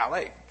 whoa,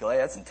 golly,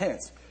 that's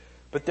intense.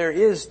 But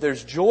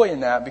there's joy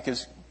in that,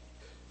 because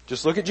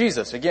just look at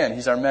Jesus. Again,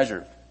 he's our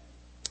measure.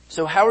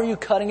 So how are you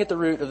cutting at the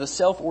root of the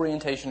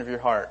self-orientation of your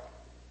heart?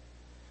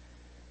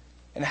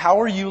 And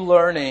how are you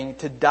learning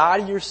to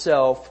die to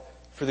yourself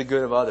for the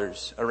good of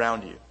others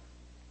around you?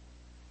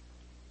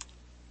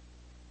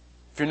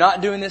 If you're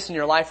not doing this in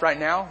your life right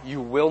now,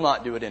 you will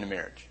not do it in a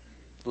marriage.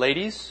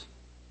 Ladies,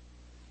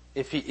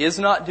 if he is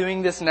not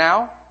doing this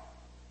now,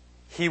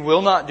 he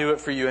will not do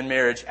it for you in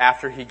marriage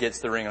after he gets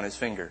the ring on his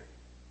finger.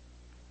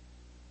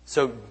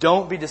 So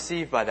don't be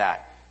deceived by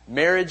that.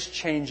 marriage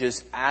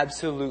changes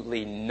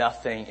absolutely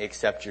nothing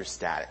except your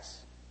status.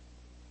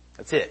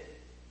 That's it.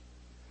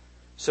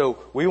 So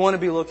we want to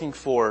be looking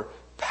for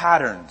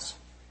patterns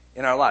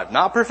in our life.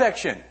 Not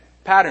perfection.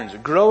 Patterns.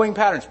 Growing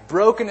patterns.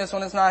 Brokenness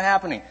when it's not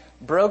happening.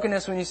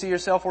 Brokenness when you see your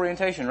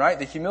self-orientation, right?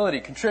 The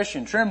humility,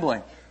 contrition,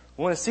 trembling.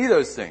 We want to see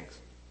those things.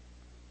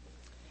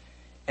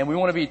 And we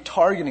want to be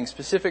targeting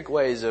specific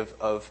ways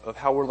of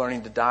how we're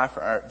learning to die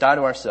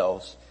to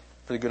ourselves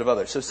for the good of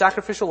others. So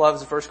sacrificial love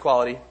is the first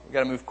quality. We've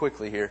got to move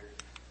quickly here.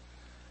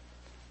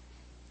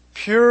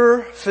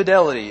 Pure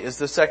fidelity is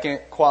the second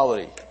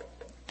quality.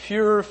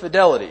 Pure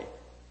fidelity.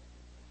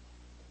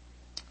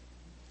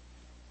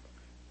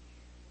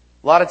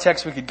 A lot of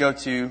texts we could go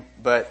to,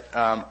 but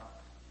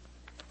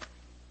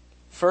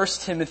 1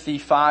 Timothy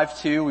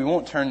 5:2, we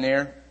won't turn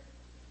there.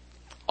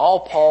 All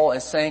Paul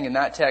is saying in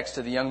that text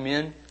to the young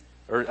men,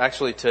 or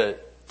actually to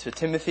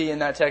Timothy in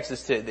that text,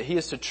 is that he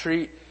is to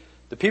treat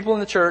the people in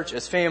the church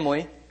as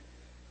family,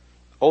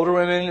 older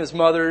women as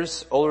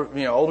mothers, older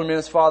men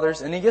as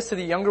fathers, and he gets to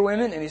the younger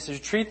women and he says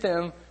treat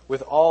them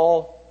with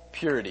all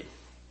purity.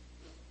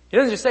 He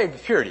doesn't just say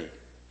purity.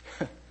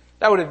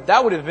 That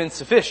would have been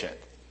sufficient.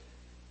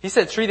 He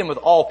said treat them with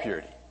all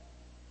purity.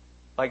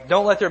 Like,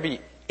 don't let there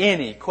be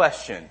any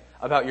question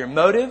about your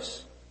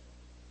motives.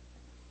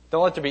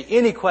 Don't let there be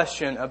any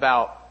question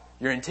about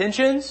your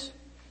intentions.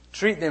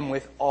 Treat them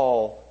with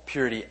all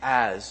purity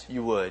as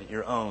you would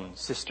your own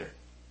sister.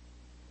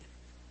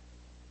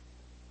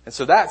 And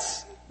so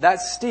that's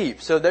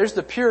steep. So there's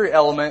the pure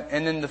element,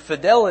 and then the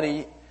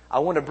fidelity, I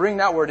want to bring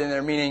that word in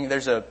there, meaning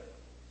there's a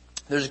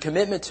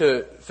commitment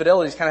to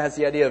fidelity. Kind of has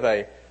the idea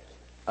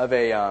of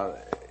a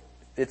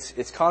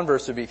its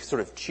converse would be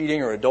sort of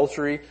cheating or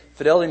adultery.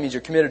 Fidelity means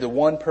you're committed to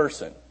one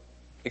person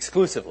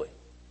exclusively.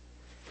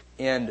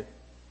 And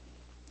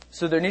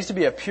so there needs to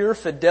be a pure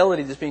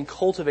fidelity that's being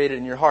cultivated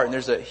in your heart. And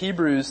there's a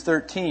Hebrews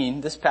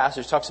 13, this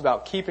passage talks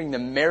about keeping the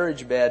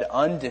marriage bed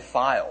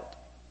undefiled.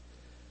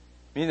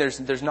 I mean,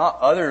 there's not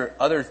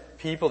other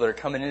people that are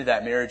coming into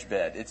that marriage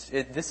bed.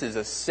 This is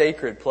a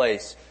sacred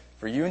place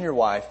for you and your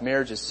wife.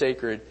 Marriage is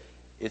sacred.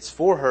 It's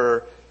for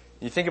her.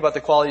 You think about the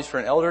qualities for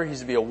an elder.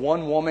 He's to be a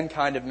one-woman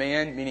kind of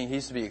man, meaning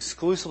he's to be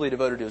exclusively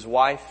devoted to his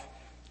wife.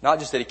 Not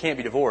just that he can't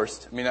be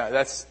divorced. I mean,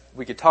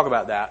 we could talk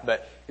about that,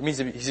 but it means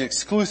that he's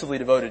exclusively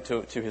devoted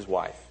to his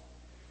wife.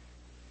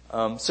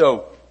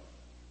 So,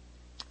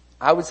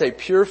 I would say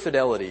pure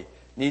fidelity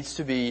needs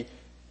to be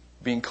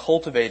being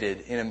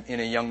cultivated in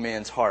a young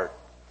man's heart.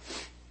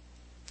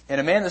 And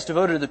a man that's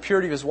devoted to the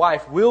purity of his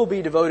wife will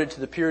be devoted to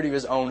the purity of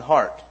his own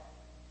heart.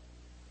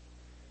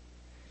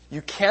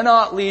 You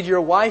cannot lead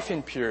your wife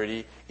in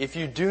purity if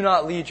you do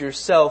not lead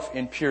yourself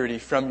in purity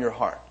from your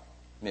heart.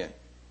 Men.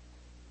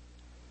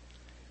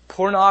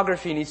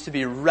 Pornography needs to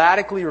be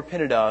radically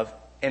repented of,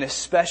 and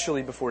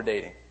especially before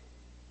dating.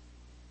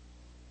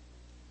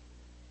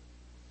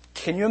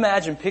 Can you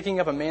imagine picking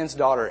up a man's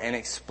daughter and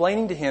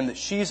explaining to him that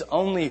she's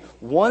only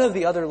one of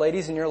the other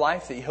ladies in your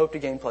life that you hope to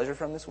gain pleasure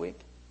from this week?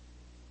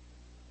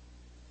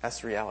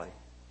 That's the reality.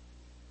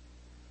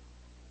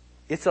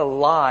 It's a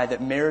lie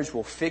that marriage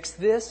will fix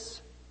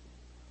this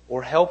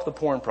or help the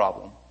porn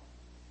problem.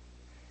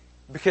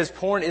 Because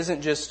porn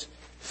isn't just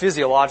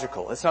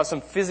physiological. It's not some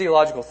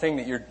physiological thing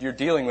that you're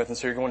dealing with and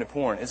so you're going to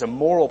porn. It's a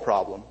moral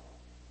problem.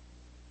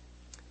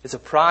 It's a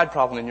pride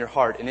problem in your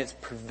heart, and it's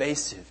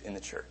pervasive in the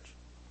church.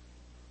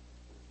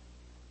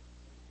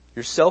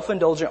 Your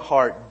self-indulgent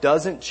heart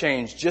doesn't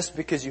change just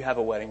because you have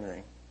a wedding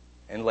ring.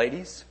 And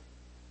ladies,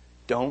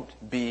 don't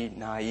be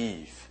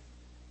naive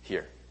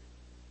here.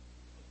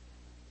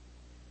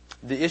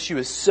 The issue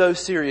is so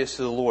serious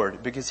to the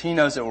Lord because He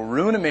knows it will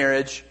ruin a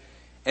marriage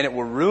and it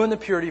will ruin the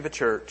purity of a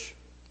church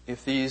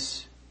if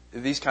these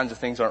kinds of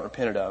things aren't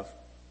repented of.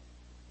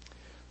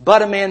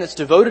 But a man that's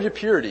devoted to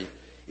purity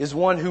is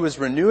one who is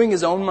renewing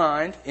his own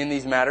mind in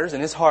these matters,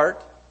 in his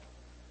heart.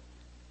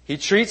 He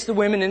treats the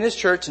women in his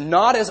church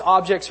not as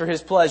objects for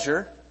his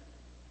pleasure,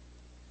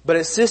 but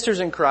as sisters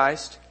in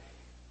Christ.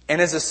 And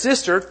as a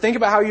sister, think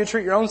about how you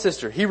treat your own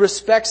sister. He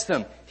respects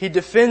them. He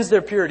defends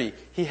their purity.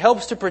 He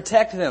helps to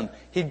protect them.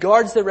 He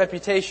guards their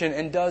reputation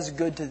and does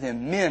good to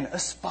them. Men,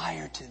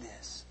 aspire to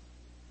this.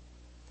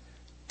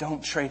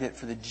 Don't trade it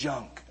for the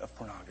junk of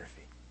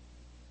pornography.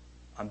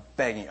 I'm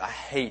begging you. I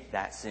hate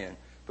that sin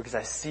because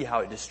I see how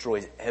it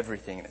destroys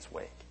everything in its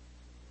wake.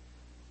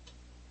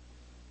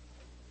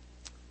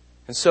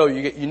 And so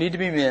you need to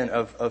be men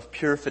of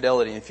pure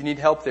fidelity. If you need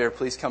help there,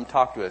 please come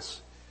talk to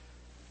us.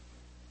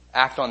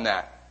 Act on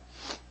that.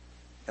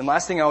 And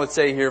last thing I would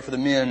say here for the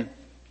men, and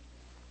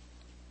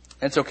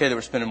it's okay that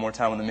we're spending more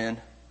time with the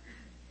men,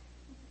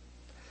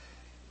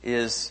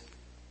 is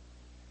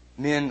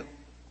men,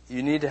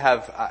 you need to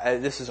have,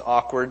 this is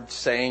awkward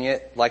saying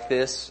it like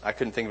this, I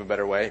couldn't think of a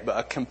better way, but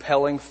a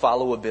compelling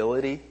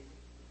followability.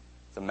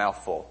 It's a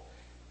mouthful.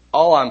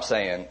 All I'm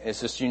saying is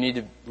just you need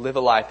to live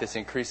a life that's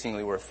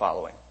increasingly worth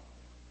following.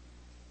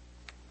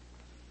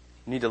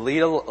 You need to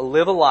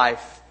live a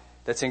life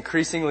that's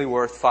increasingly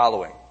worth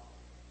following.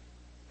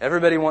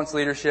 Everybody wants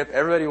leadership,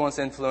 everybody wants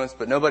influence,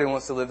 but nobody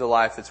wants to live the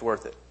life that's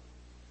worth it.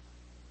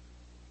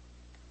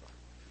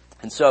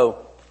 And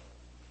so,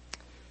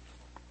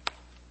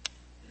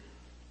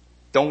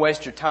 don't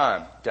waste your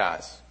time,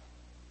 guys.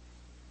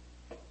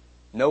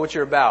 Know what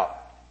you're about.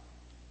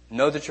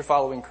 Know that you're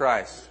following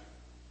Christ.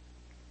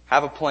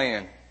 Have a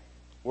plan.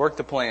 Work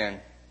the plan.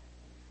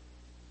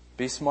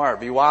 Be smart.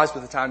 Be wise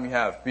with the time you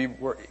have. Be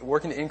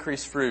working to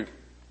increase fruit.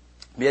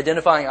 Be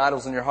identifying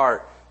idols in your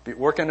heart. Be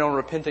working on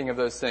repenting of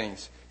those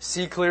things.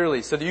 See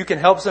clearly so that you can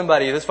help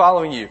somebody that's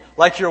following you,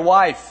 like your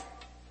wife.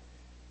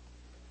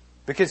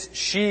 Because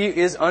she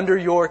is under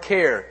your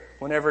care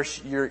whenever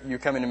you're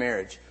coming to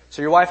marriage.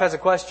 So your wife has a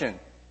question.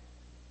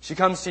 She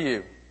comes to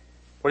you.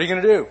 What are you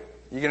going to do?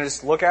 You going to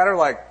just look at her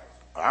like,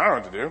 I don't know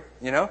what to do,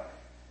 you know?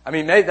 I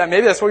mean,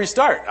 maybe that's where you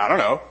start. I don't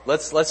know.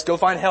 Let's go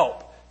find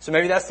help. So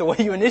maybe that's the way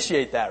you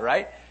initiate that,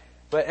 right?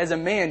 But as a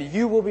man,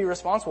 you will be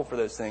responsible for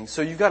those things.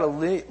 So you've got to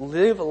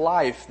live a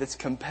life that's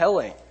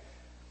compelling.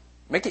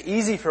 Make it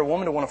easy for a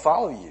woman to want to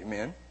follow you,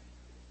 man.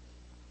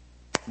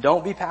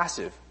 Don't be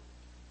passive.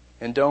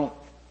 And don't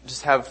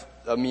just have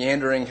a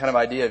meandering kind of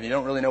idea of you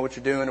don't really know what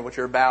you're doing or what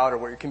you're about or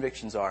what your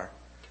convictions are.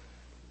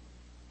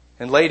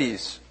 And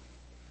ladies,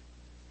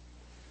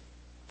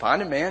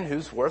 find a man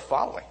who's worth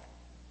following,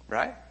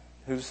 right?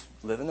 Who's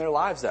living their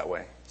lives that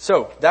way.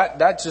 So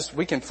that just,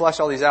 we can flesh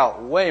all these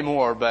out way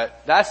more,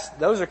 but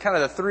those are kind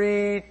of the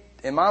three,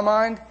 in my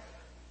mind.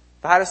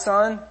 If I had a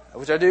son,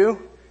 which I do,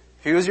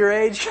 if he was your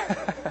age.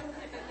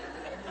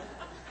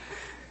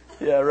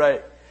 Yeah,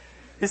 right.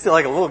 He's still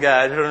like a little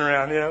guy running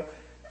around, you know.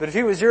 But if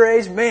he was your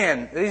age,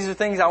 man, these are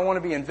things I want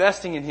to be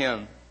investing in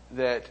him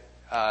that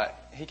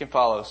he can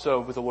follow. So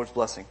with the Lord's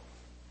blessing.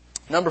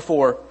 Number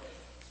 4.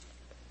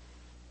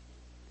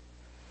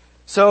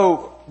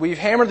 So we've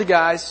hammered the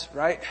guys,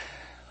 right?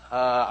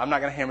 I'm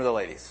not going to hammer the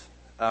ladies.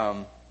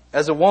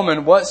 As a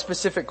woman, what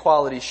specific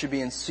qualities should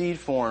be in seed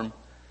form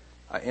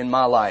in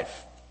my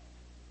life?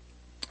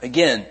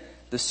 Again,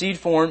 the seed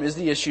form is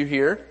the issue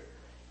here.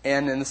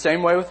 And in the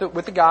same way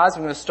with the guys,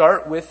 I'm going to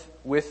start with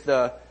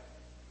the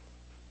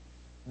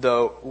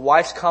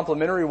wife's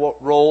complementary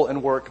role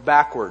and work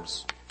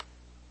backwards.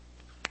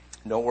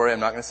 Don't worry, I'm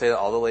not going to say that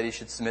all the ladies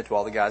should submit to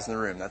all the guys in the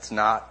room. That's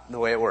not the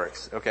way it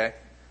works, okay?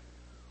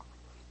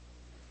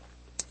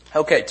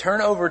 Okay,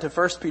 turn over to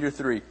 1 Peter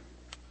 3.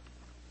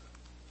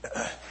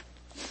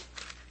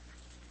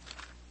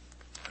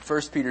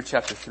 1 Peter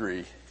chapter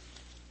 3.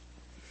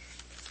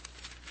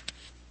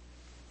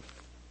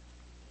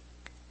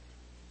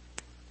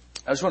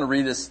 I just want to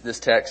read this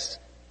text,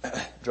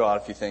 draw out a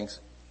few things.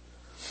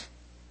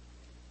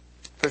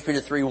 1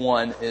 Peter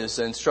 3:1 is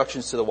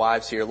instructions to the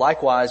wives here.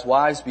 Likewise,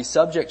 wives, be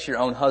subject to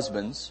your own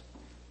husbands.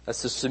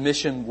 That's the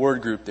submission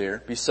word group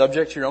there. Be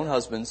subject to your own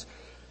husbands,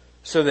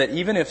 so that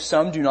even if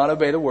some do not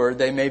obey the word,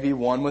 they may be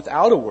won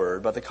without a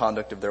word by the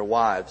conduct of their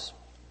wives.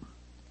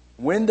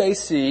 When they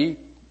see,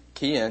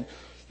 key in,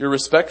 your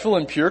respectful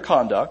and pure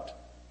conduct,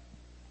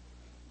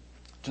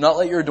 do not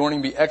let your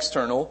adorning be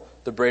external,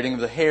 the braiding of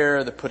the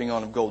hair, the putting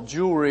on of gold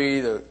jewelry,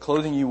 the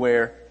clothing you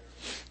wear.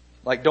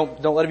 Like, don't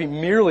let it be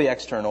merely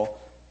external,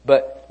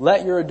 but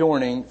let your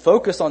adorning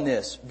focus on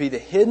this. Be the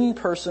hidden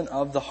person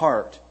of the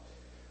heart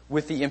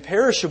with the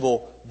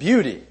imperishable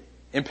beauty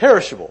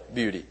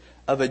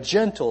of a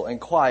gentle and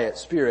quiet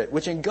spirit,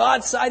 which in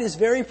God's sight is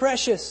very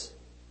precious.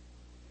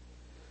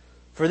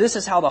 For this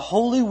is how the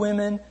holy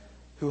women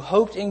who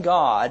hoped in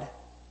God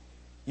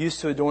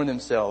used to adorn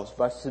themselves,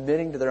 by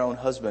submitting to their own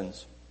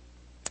husbands,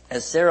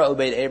 as Sarah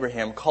obeyed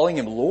Abraham, calling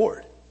him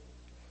Lord.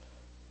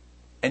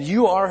 And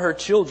you are her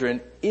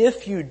children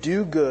if you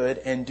do good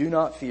and do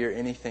not fear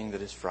anything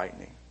that is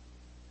frightening.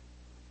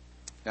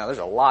 Now, there's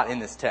a lot in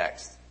this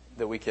text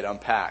that we could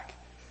unpack.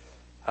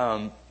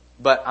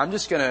 But I'm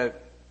just going to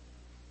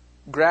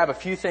grab a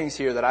few things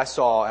here that I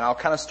saw, and I'll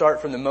kind of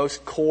start from the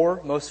most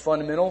core, most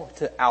fundamental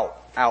to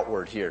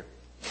outward here.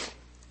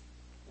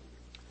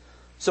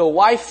 So a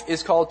wife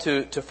is called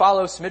to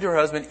follow, submit to her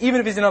husband, even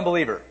if he's an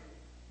unbeliever,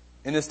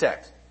 in this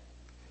text.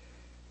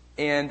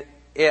 And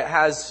it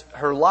has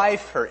her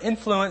life, her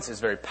influence is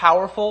very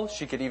powerful.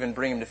 She could even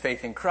bring him to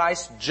faith in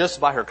Christ just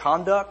by her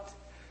conduct,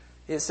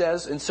 it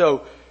says. And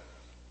so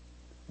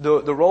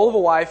the role of a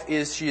wife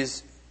is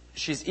she's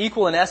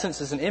equal in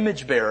essence as an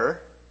image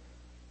bearer.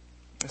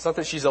 It's not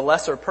that she's a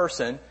lesser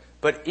person,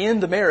 but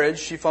in the marriage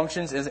she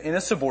functions in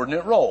a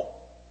subordinate role.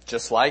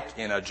 Just like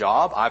in a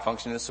job, I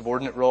function in a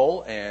subordinate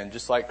role, and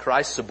just like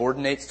Christ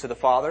subordinates to the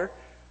Father,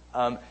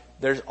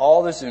 there's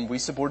all this, and we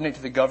subordinate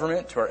to the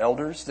government, to our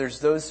elders. There's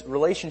those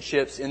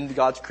relationships in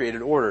God's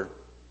created order.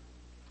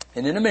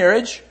 And in a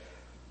marriage,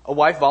 a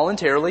wife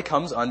voluntarily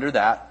comes under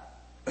that,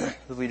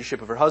 the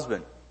leadership of her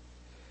husband.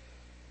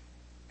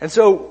 And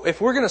so,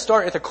 if we're going to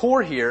start at the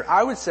core here,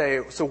 I would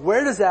say, so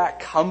where does that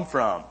come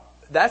from?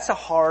 That's a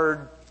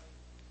hard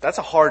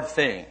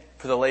thing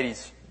for the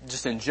ladies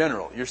just in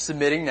general. You're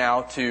submitting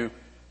now to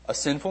a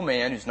sinful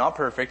man who's not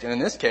perfect, and in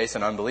this case,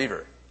 an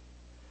unbeliever.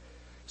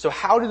 So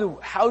how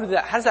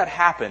does that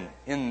happen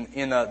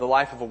in the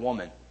life of a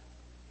woman?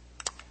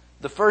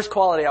 The first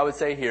quality I would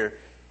say here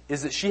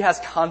is that she has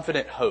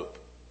confident hope.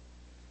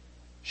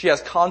 She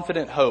has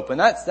confident hope. And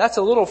that's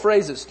a little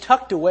phrase that's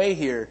tucked away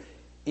here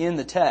in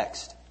the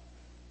text.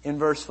 In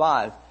verse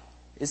 5,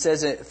 it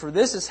says, "For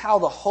this is how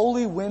the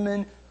holy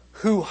women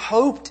who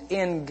hoped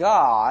in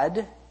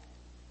God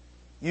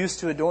used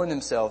to adorn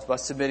themselves by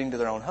submitting to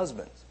their own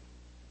husbands."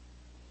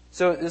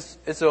 So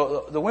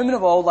the women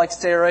of old, like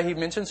Sarah, he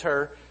mentions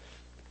her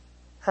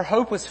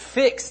hope was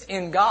fixed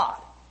in God.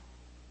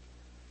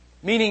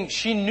 Meaning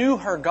she knew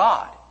her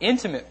God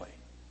intimately.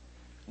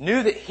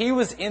 Knew that He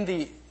was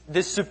in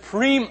the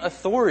supreme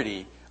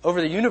authority over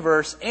the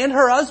universe and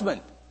her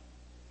husband.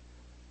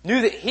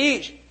 Knew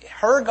that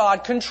her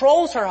God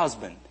controls her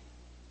husband.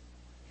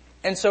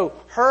 And so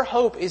her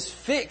hope is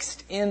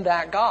fixed in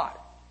that God.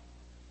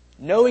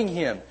 Knowing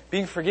Him,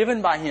 being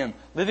forgiven by Him,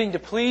 living to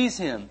please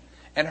Him.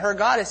 And her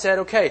God has said,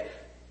 okay,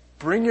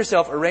 arrange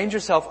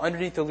yourself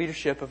underneath the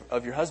leadership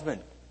of your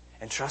husband.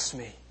 And trust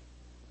me.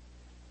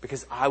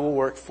 Because I will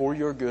work for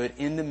your good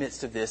in the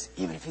midst of this,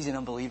 even if he's an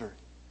unbeliever.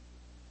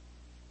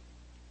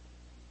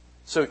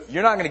 So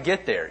you're not going to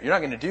get there. You're not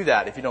going to do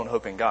that if you don't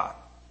hope in God.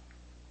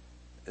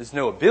 There's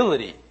no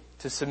ability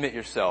to submit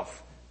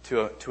yourself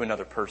to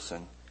another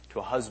person, to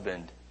a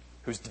husband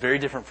who's very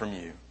different from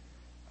you,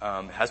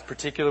 has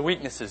particular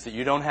weaknesses that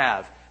you don't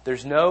have.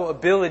 There's no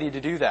ability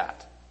to do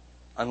that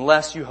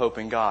unless you hope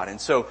in God. And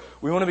so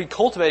we want to be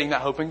cultivating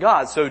that hope in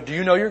God. So do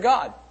you know your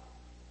God?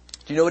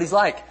 Do you know what He's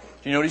like?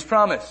 Do you know what He's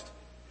promised?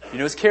 Do you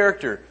know His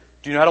character?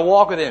 Do you know how to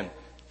walk with Him?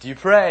 Do you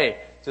pray?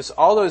 Just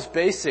all those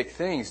basic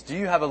things. Do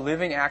you have a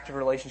living, active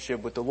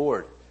relationship with the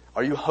Lord?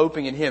 Are you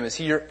hoping in Him? Is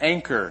He your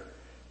anchor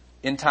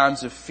in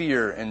times of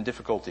fear and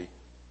difficulty?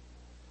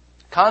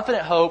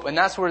 Confident hope, and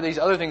that's where these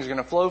other things are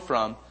going to flow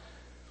from,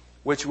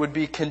 which would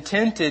be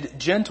contented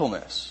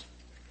gentleness.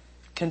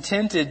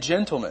 Contented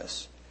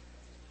gentleness.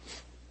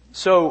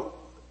 So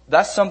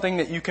that's something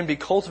that you can be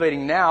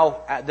cultivating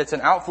now that's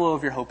an outflow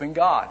of your hope in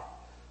God.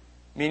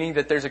 Meaning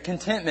that there's a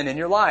contentment in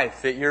your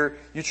life, that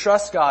you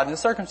trust God in the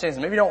circumstances.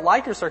 Maybe you don't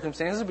like your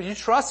circumstances, but you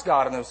trust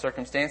God in those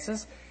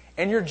circumstances,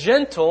 and you're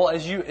gentle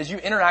as you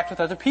interact with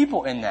other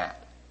people in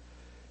that.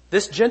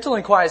 This gentle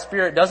and quiet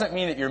spirit doesn't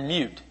mean that you're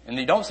mute and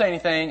that you don't say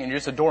anything and you're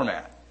just a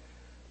doormat.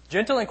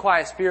 Gentle and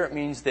quiet spirit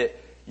means that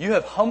you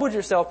have humbled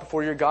yourself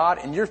before your God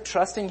and you're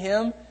trusting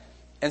Him,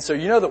 and so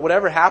you know that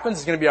whatever happens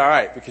is going to be all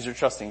right because you're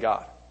trusting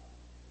God.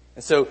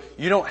 And so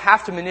you don't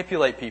have to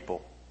manipulate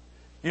people.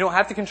 You don't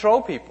have to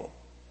control people.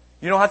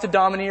 You don't have to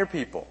domineer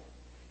people.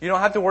 You don't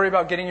have to worry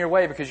about getting your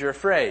way because you're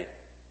afraid.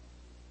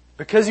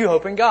 Because you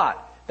hope in God.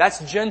 That's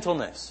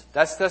gentleness.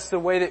 That's the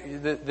way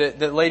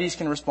that ladies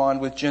can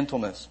respond with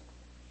gentleness.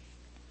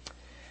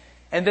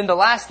 And then the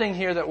last thing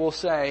here that we'll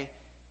say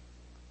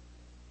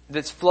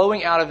that's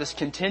flowing out of this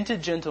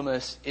contented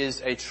gentleness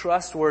is a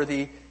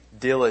trustworthy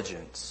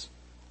diligence.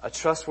 A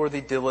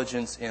trustworthy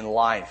diligence in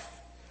life.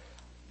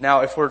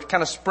 Now, if we're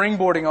kind of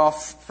springboarding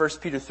off 1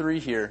 Peter 3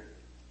 here,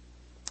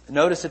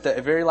 notice at the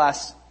very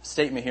last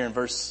statement here in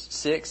verse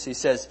 6, he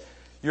says,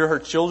 "You're her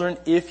children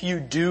if you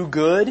do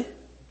good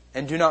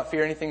and do not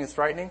fear anything that's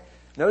frightening."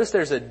 Notice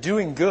there's a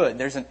doing good.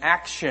 There's an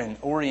action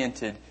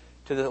oriented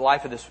to the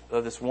life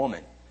of this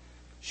woman.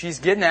 She's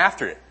getting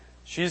after it.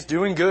 She's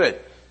doing good.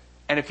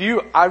 And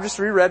I just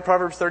reread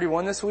Proverbs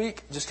 31 this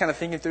week, just kind of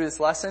thinking through this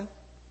lesson.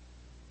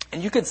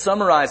 And you could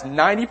summarize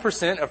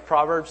 90% of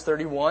Proverbs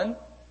 31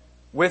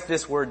 with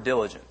this word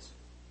diligence.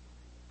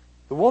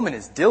 The woman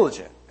is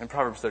diligent in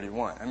Proverbs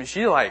 31. I mean,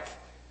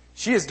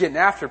 she is getting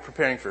after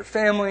preparing for her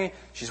family.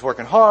 She's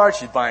working hard.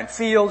 She's buying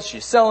fields.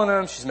 She's selling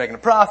them. She's making a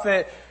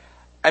profit.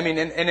 I mean,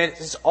 and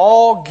it's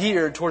all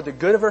geared toward the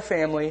good of her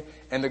family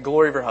and the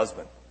glory of her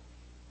husband.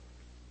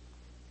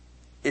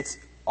 It's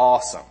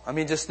awesome. I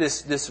mean, just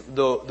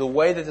the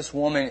way that this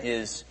woman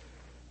is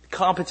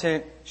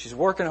competent. She's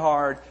working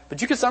hard.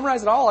 But you could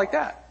summarize it all like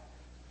that.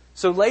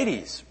 So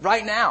ladies,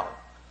 right now,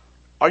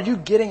 are you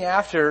getting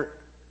after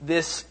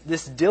this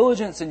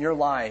diligence in your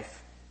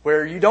life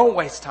where you don't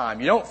waste time,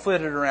 you don't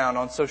flit it around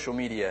on social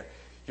media,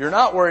 you're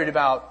not worried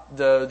about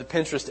the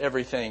Pinterest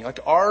everything? Like,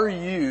 are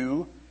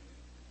you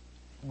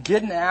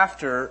getting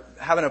after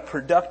having a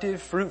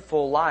productive,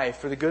 fruitful life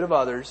for the good of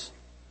others?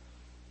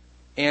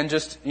 And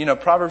just,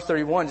 Proverbs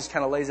 31 just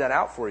kind of lays that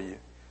out for you.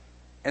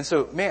 And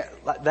so, man,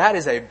 that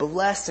is a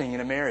blessing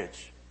in a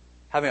marriage.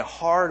 Having a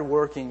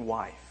hard-working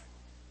wife.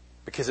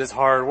 Because it's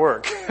hard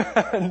work.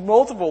 On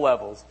multiple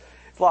levels.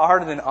 It's a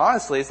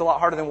lot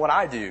harder than what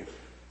I do.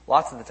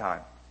 Lots of the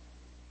time.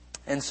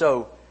 And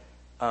so,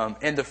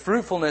 and the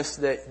fruitfulness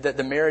that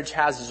the marriage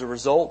has as a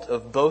result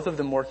of both of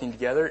them working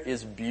together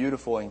is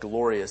beautiful and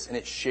glorious. And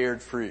it's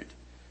shared fruit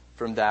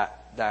from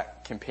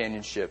that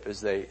companionship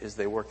as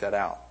they work that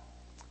out.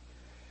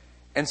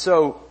 And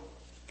so,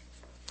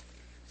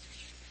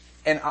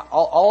 and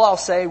all I'll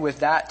say with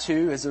that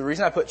too is the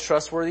reason I put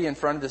trustworthy in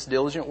front of this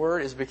diligent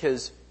word is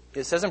because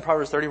it says in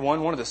Proverbs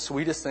 31, one of the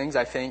sweetest things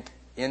I think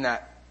in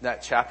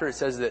that chapter, it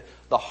says that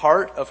the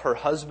heart of her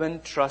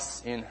husband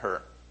trusts in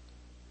her.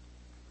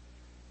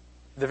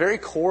 The very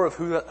core of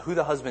who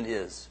the husband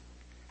is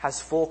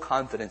has full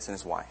confidence in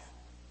his wife.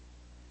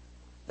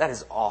 That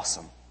is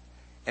awesome.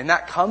 And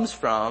that comes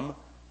from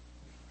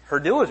her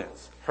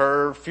diligence,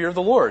 her fear of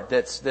the Lord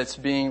that's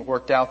being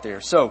worked out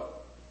there. So,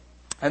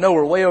 I know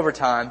we're way over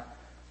time.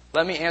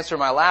 Let me answer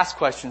my last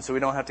question so we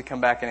don't have to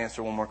come back and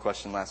answer one more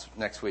question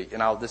next week.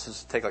 And this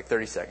is take like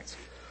 30 seconds.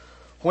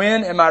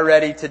 When am I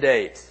ready to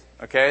date?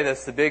 Okay,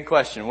 that's the big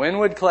question. When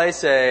would Clay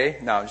say,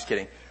 no, I'm just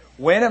kidding.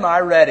 When am I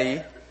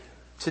ready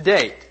to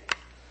date?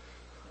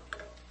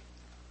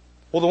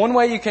 Well, the one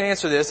way you can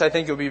answer this, I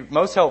think it would be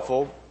most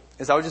helpful,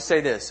 is I would just say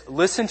this.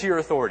 Listen to your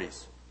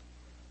authorities.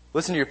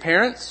 Listen to your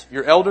parents,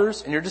 your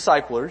elders, and your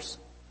disciplers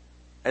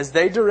as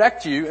they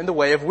direct you in the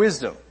way of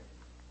wisdom.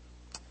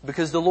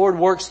 Because the Lord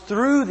works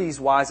through these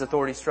wise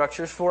authority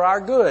structures for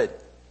our good.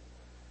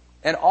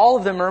 And all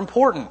of them are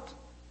important.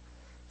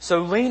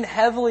 So lean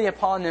heavily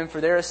upon them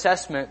for their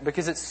assessment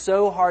because it's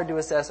so hard to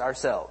assess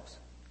ourselves.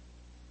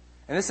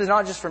 And this is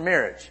not just for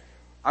marriage.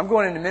 I'm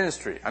going into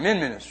ministry. I'm in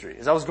ministry.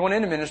 As I was going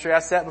into ministry, I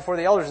sat before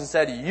the elders and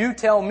said, you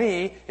tell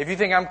me if you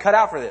think I'm cut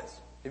out for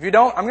this. If you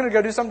don't, I'm going to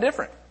go do something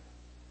different.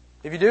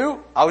 If you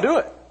do, I'll do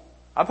it.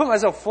 I put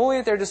myself fully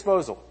at their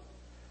disposal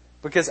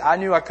because I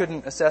knew I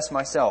couldn't assess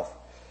myself.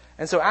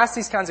 And so ask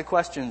these kinds of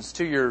questions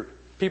to your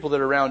people that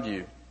are around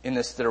you in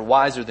this, that are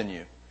wiser than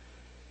you.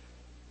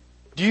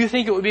 Do you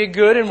think it would be a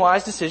good and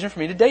wise decision for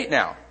me to date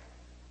now?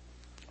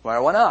 Why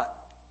or why not?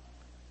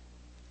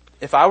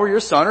 If I were your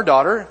son or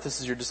daughter, if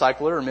this is your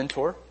discipler or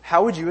mentor,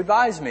 how would you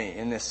advise me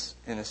in this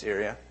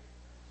area?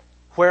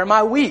 Where am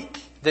I weak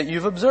that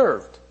you've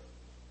observed?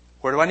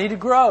 Where do I need to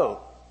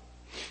grow?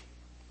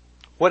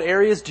 What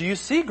areas do you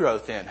see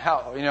growth in?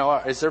 How,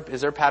 is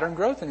there pattern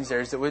growth in these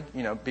areas that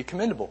would, be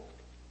commendable?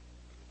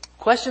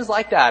 Questions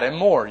like that and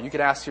more you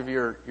could ask of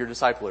your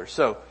disciplers.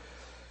 So,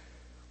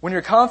 when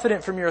you're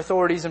confident from your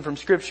authorities and from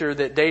Scripture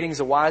that dating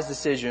is a wise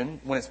decision,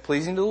 when it's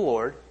pleasing to the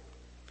Lord,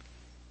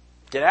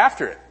 get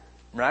after it,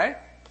 right?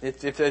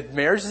 If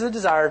marriage is a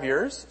desire of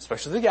yours,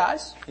 especially the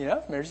guys,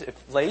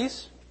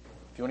 ladies,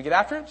 if you want to get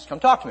after it, just come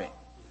talk to me.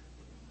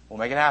 We'll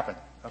make it happen,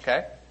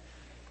 okay?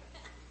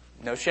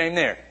 No shame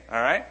there,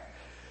 alright?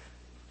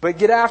 But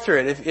get after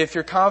it if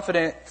you're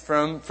confident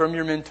from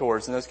your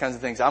mentors and those kinds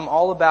of things. I'm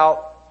all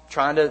about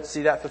trying to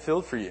see that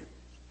fulfilled for you.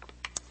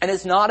 And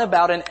it's not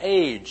about an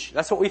age.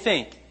 That's what we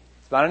think.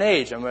 It's about an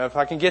age. If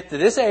I can get to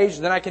this age,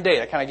 then I can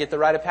date. I kind of get the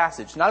rite of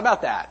passage. It's not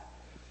about that.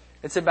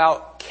 It's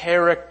about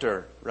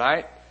character,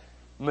 right?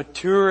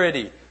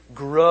 Maturity,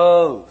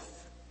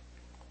 growth.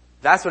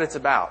 That's what it's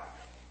about.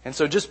 And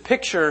so just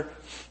picture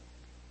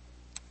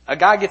a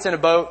guy gets in a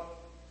boat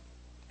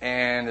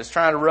and is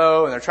trying to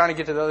row and they're trying to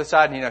get to the other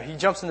side and he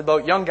jumps in the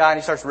boat, young guy, and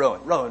he starts rowing.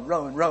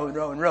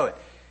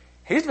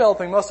 He's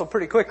developing muscle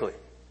pretty quickly.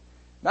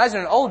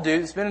 Imagine an old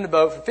dude that's been in the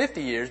boat for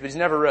 50 years, but he's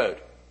never rowed.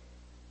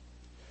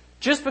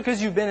 Just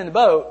because you've been in the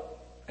boat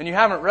and you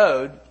haven't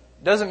rowed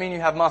doesn't mean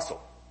you have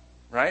muscle,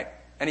 right?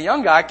 And a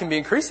young guy can be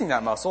increasing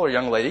that muscle, or a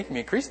young lady can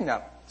be increasing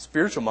that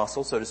spiritual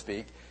muscle, so to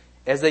speak,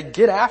 as they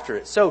get after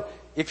it. So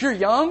if you're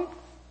young,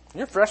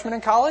 you're a freshman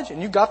in college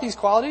and you've got these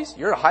qualities,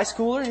 you're a high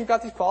schooler and you've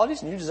got these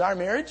qualities and you desire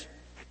marriage.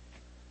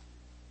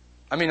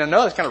 I mean, I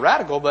know it's kind of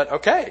radical, but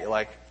okay,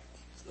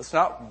 let's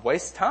not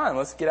waste time.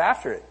 Let's get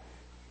after it.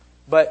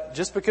 But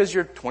just because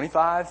you're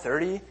 25,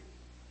 30, you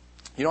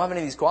don't have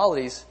any of these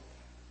qualities,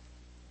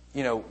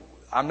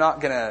 I'm not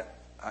going to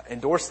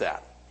endorse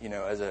that,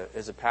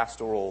 as a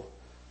pastoral,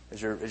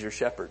 as your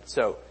shepherd.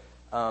 So,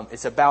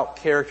 it's about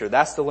character.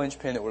 That's the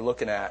linchpin that we're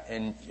looking at.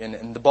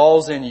 And the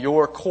ball's in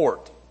your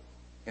court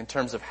in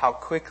terms of how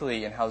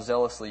quickly and how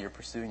zealously you're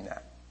pursuing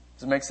that.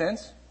 Does it make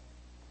sense?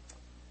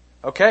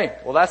 Okay.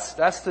 Well,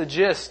 that's the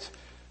gist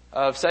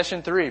of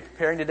session 3,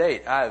 preparing to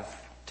date. I've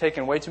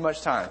taken way too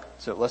much time.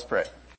 So let's pray.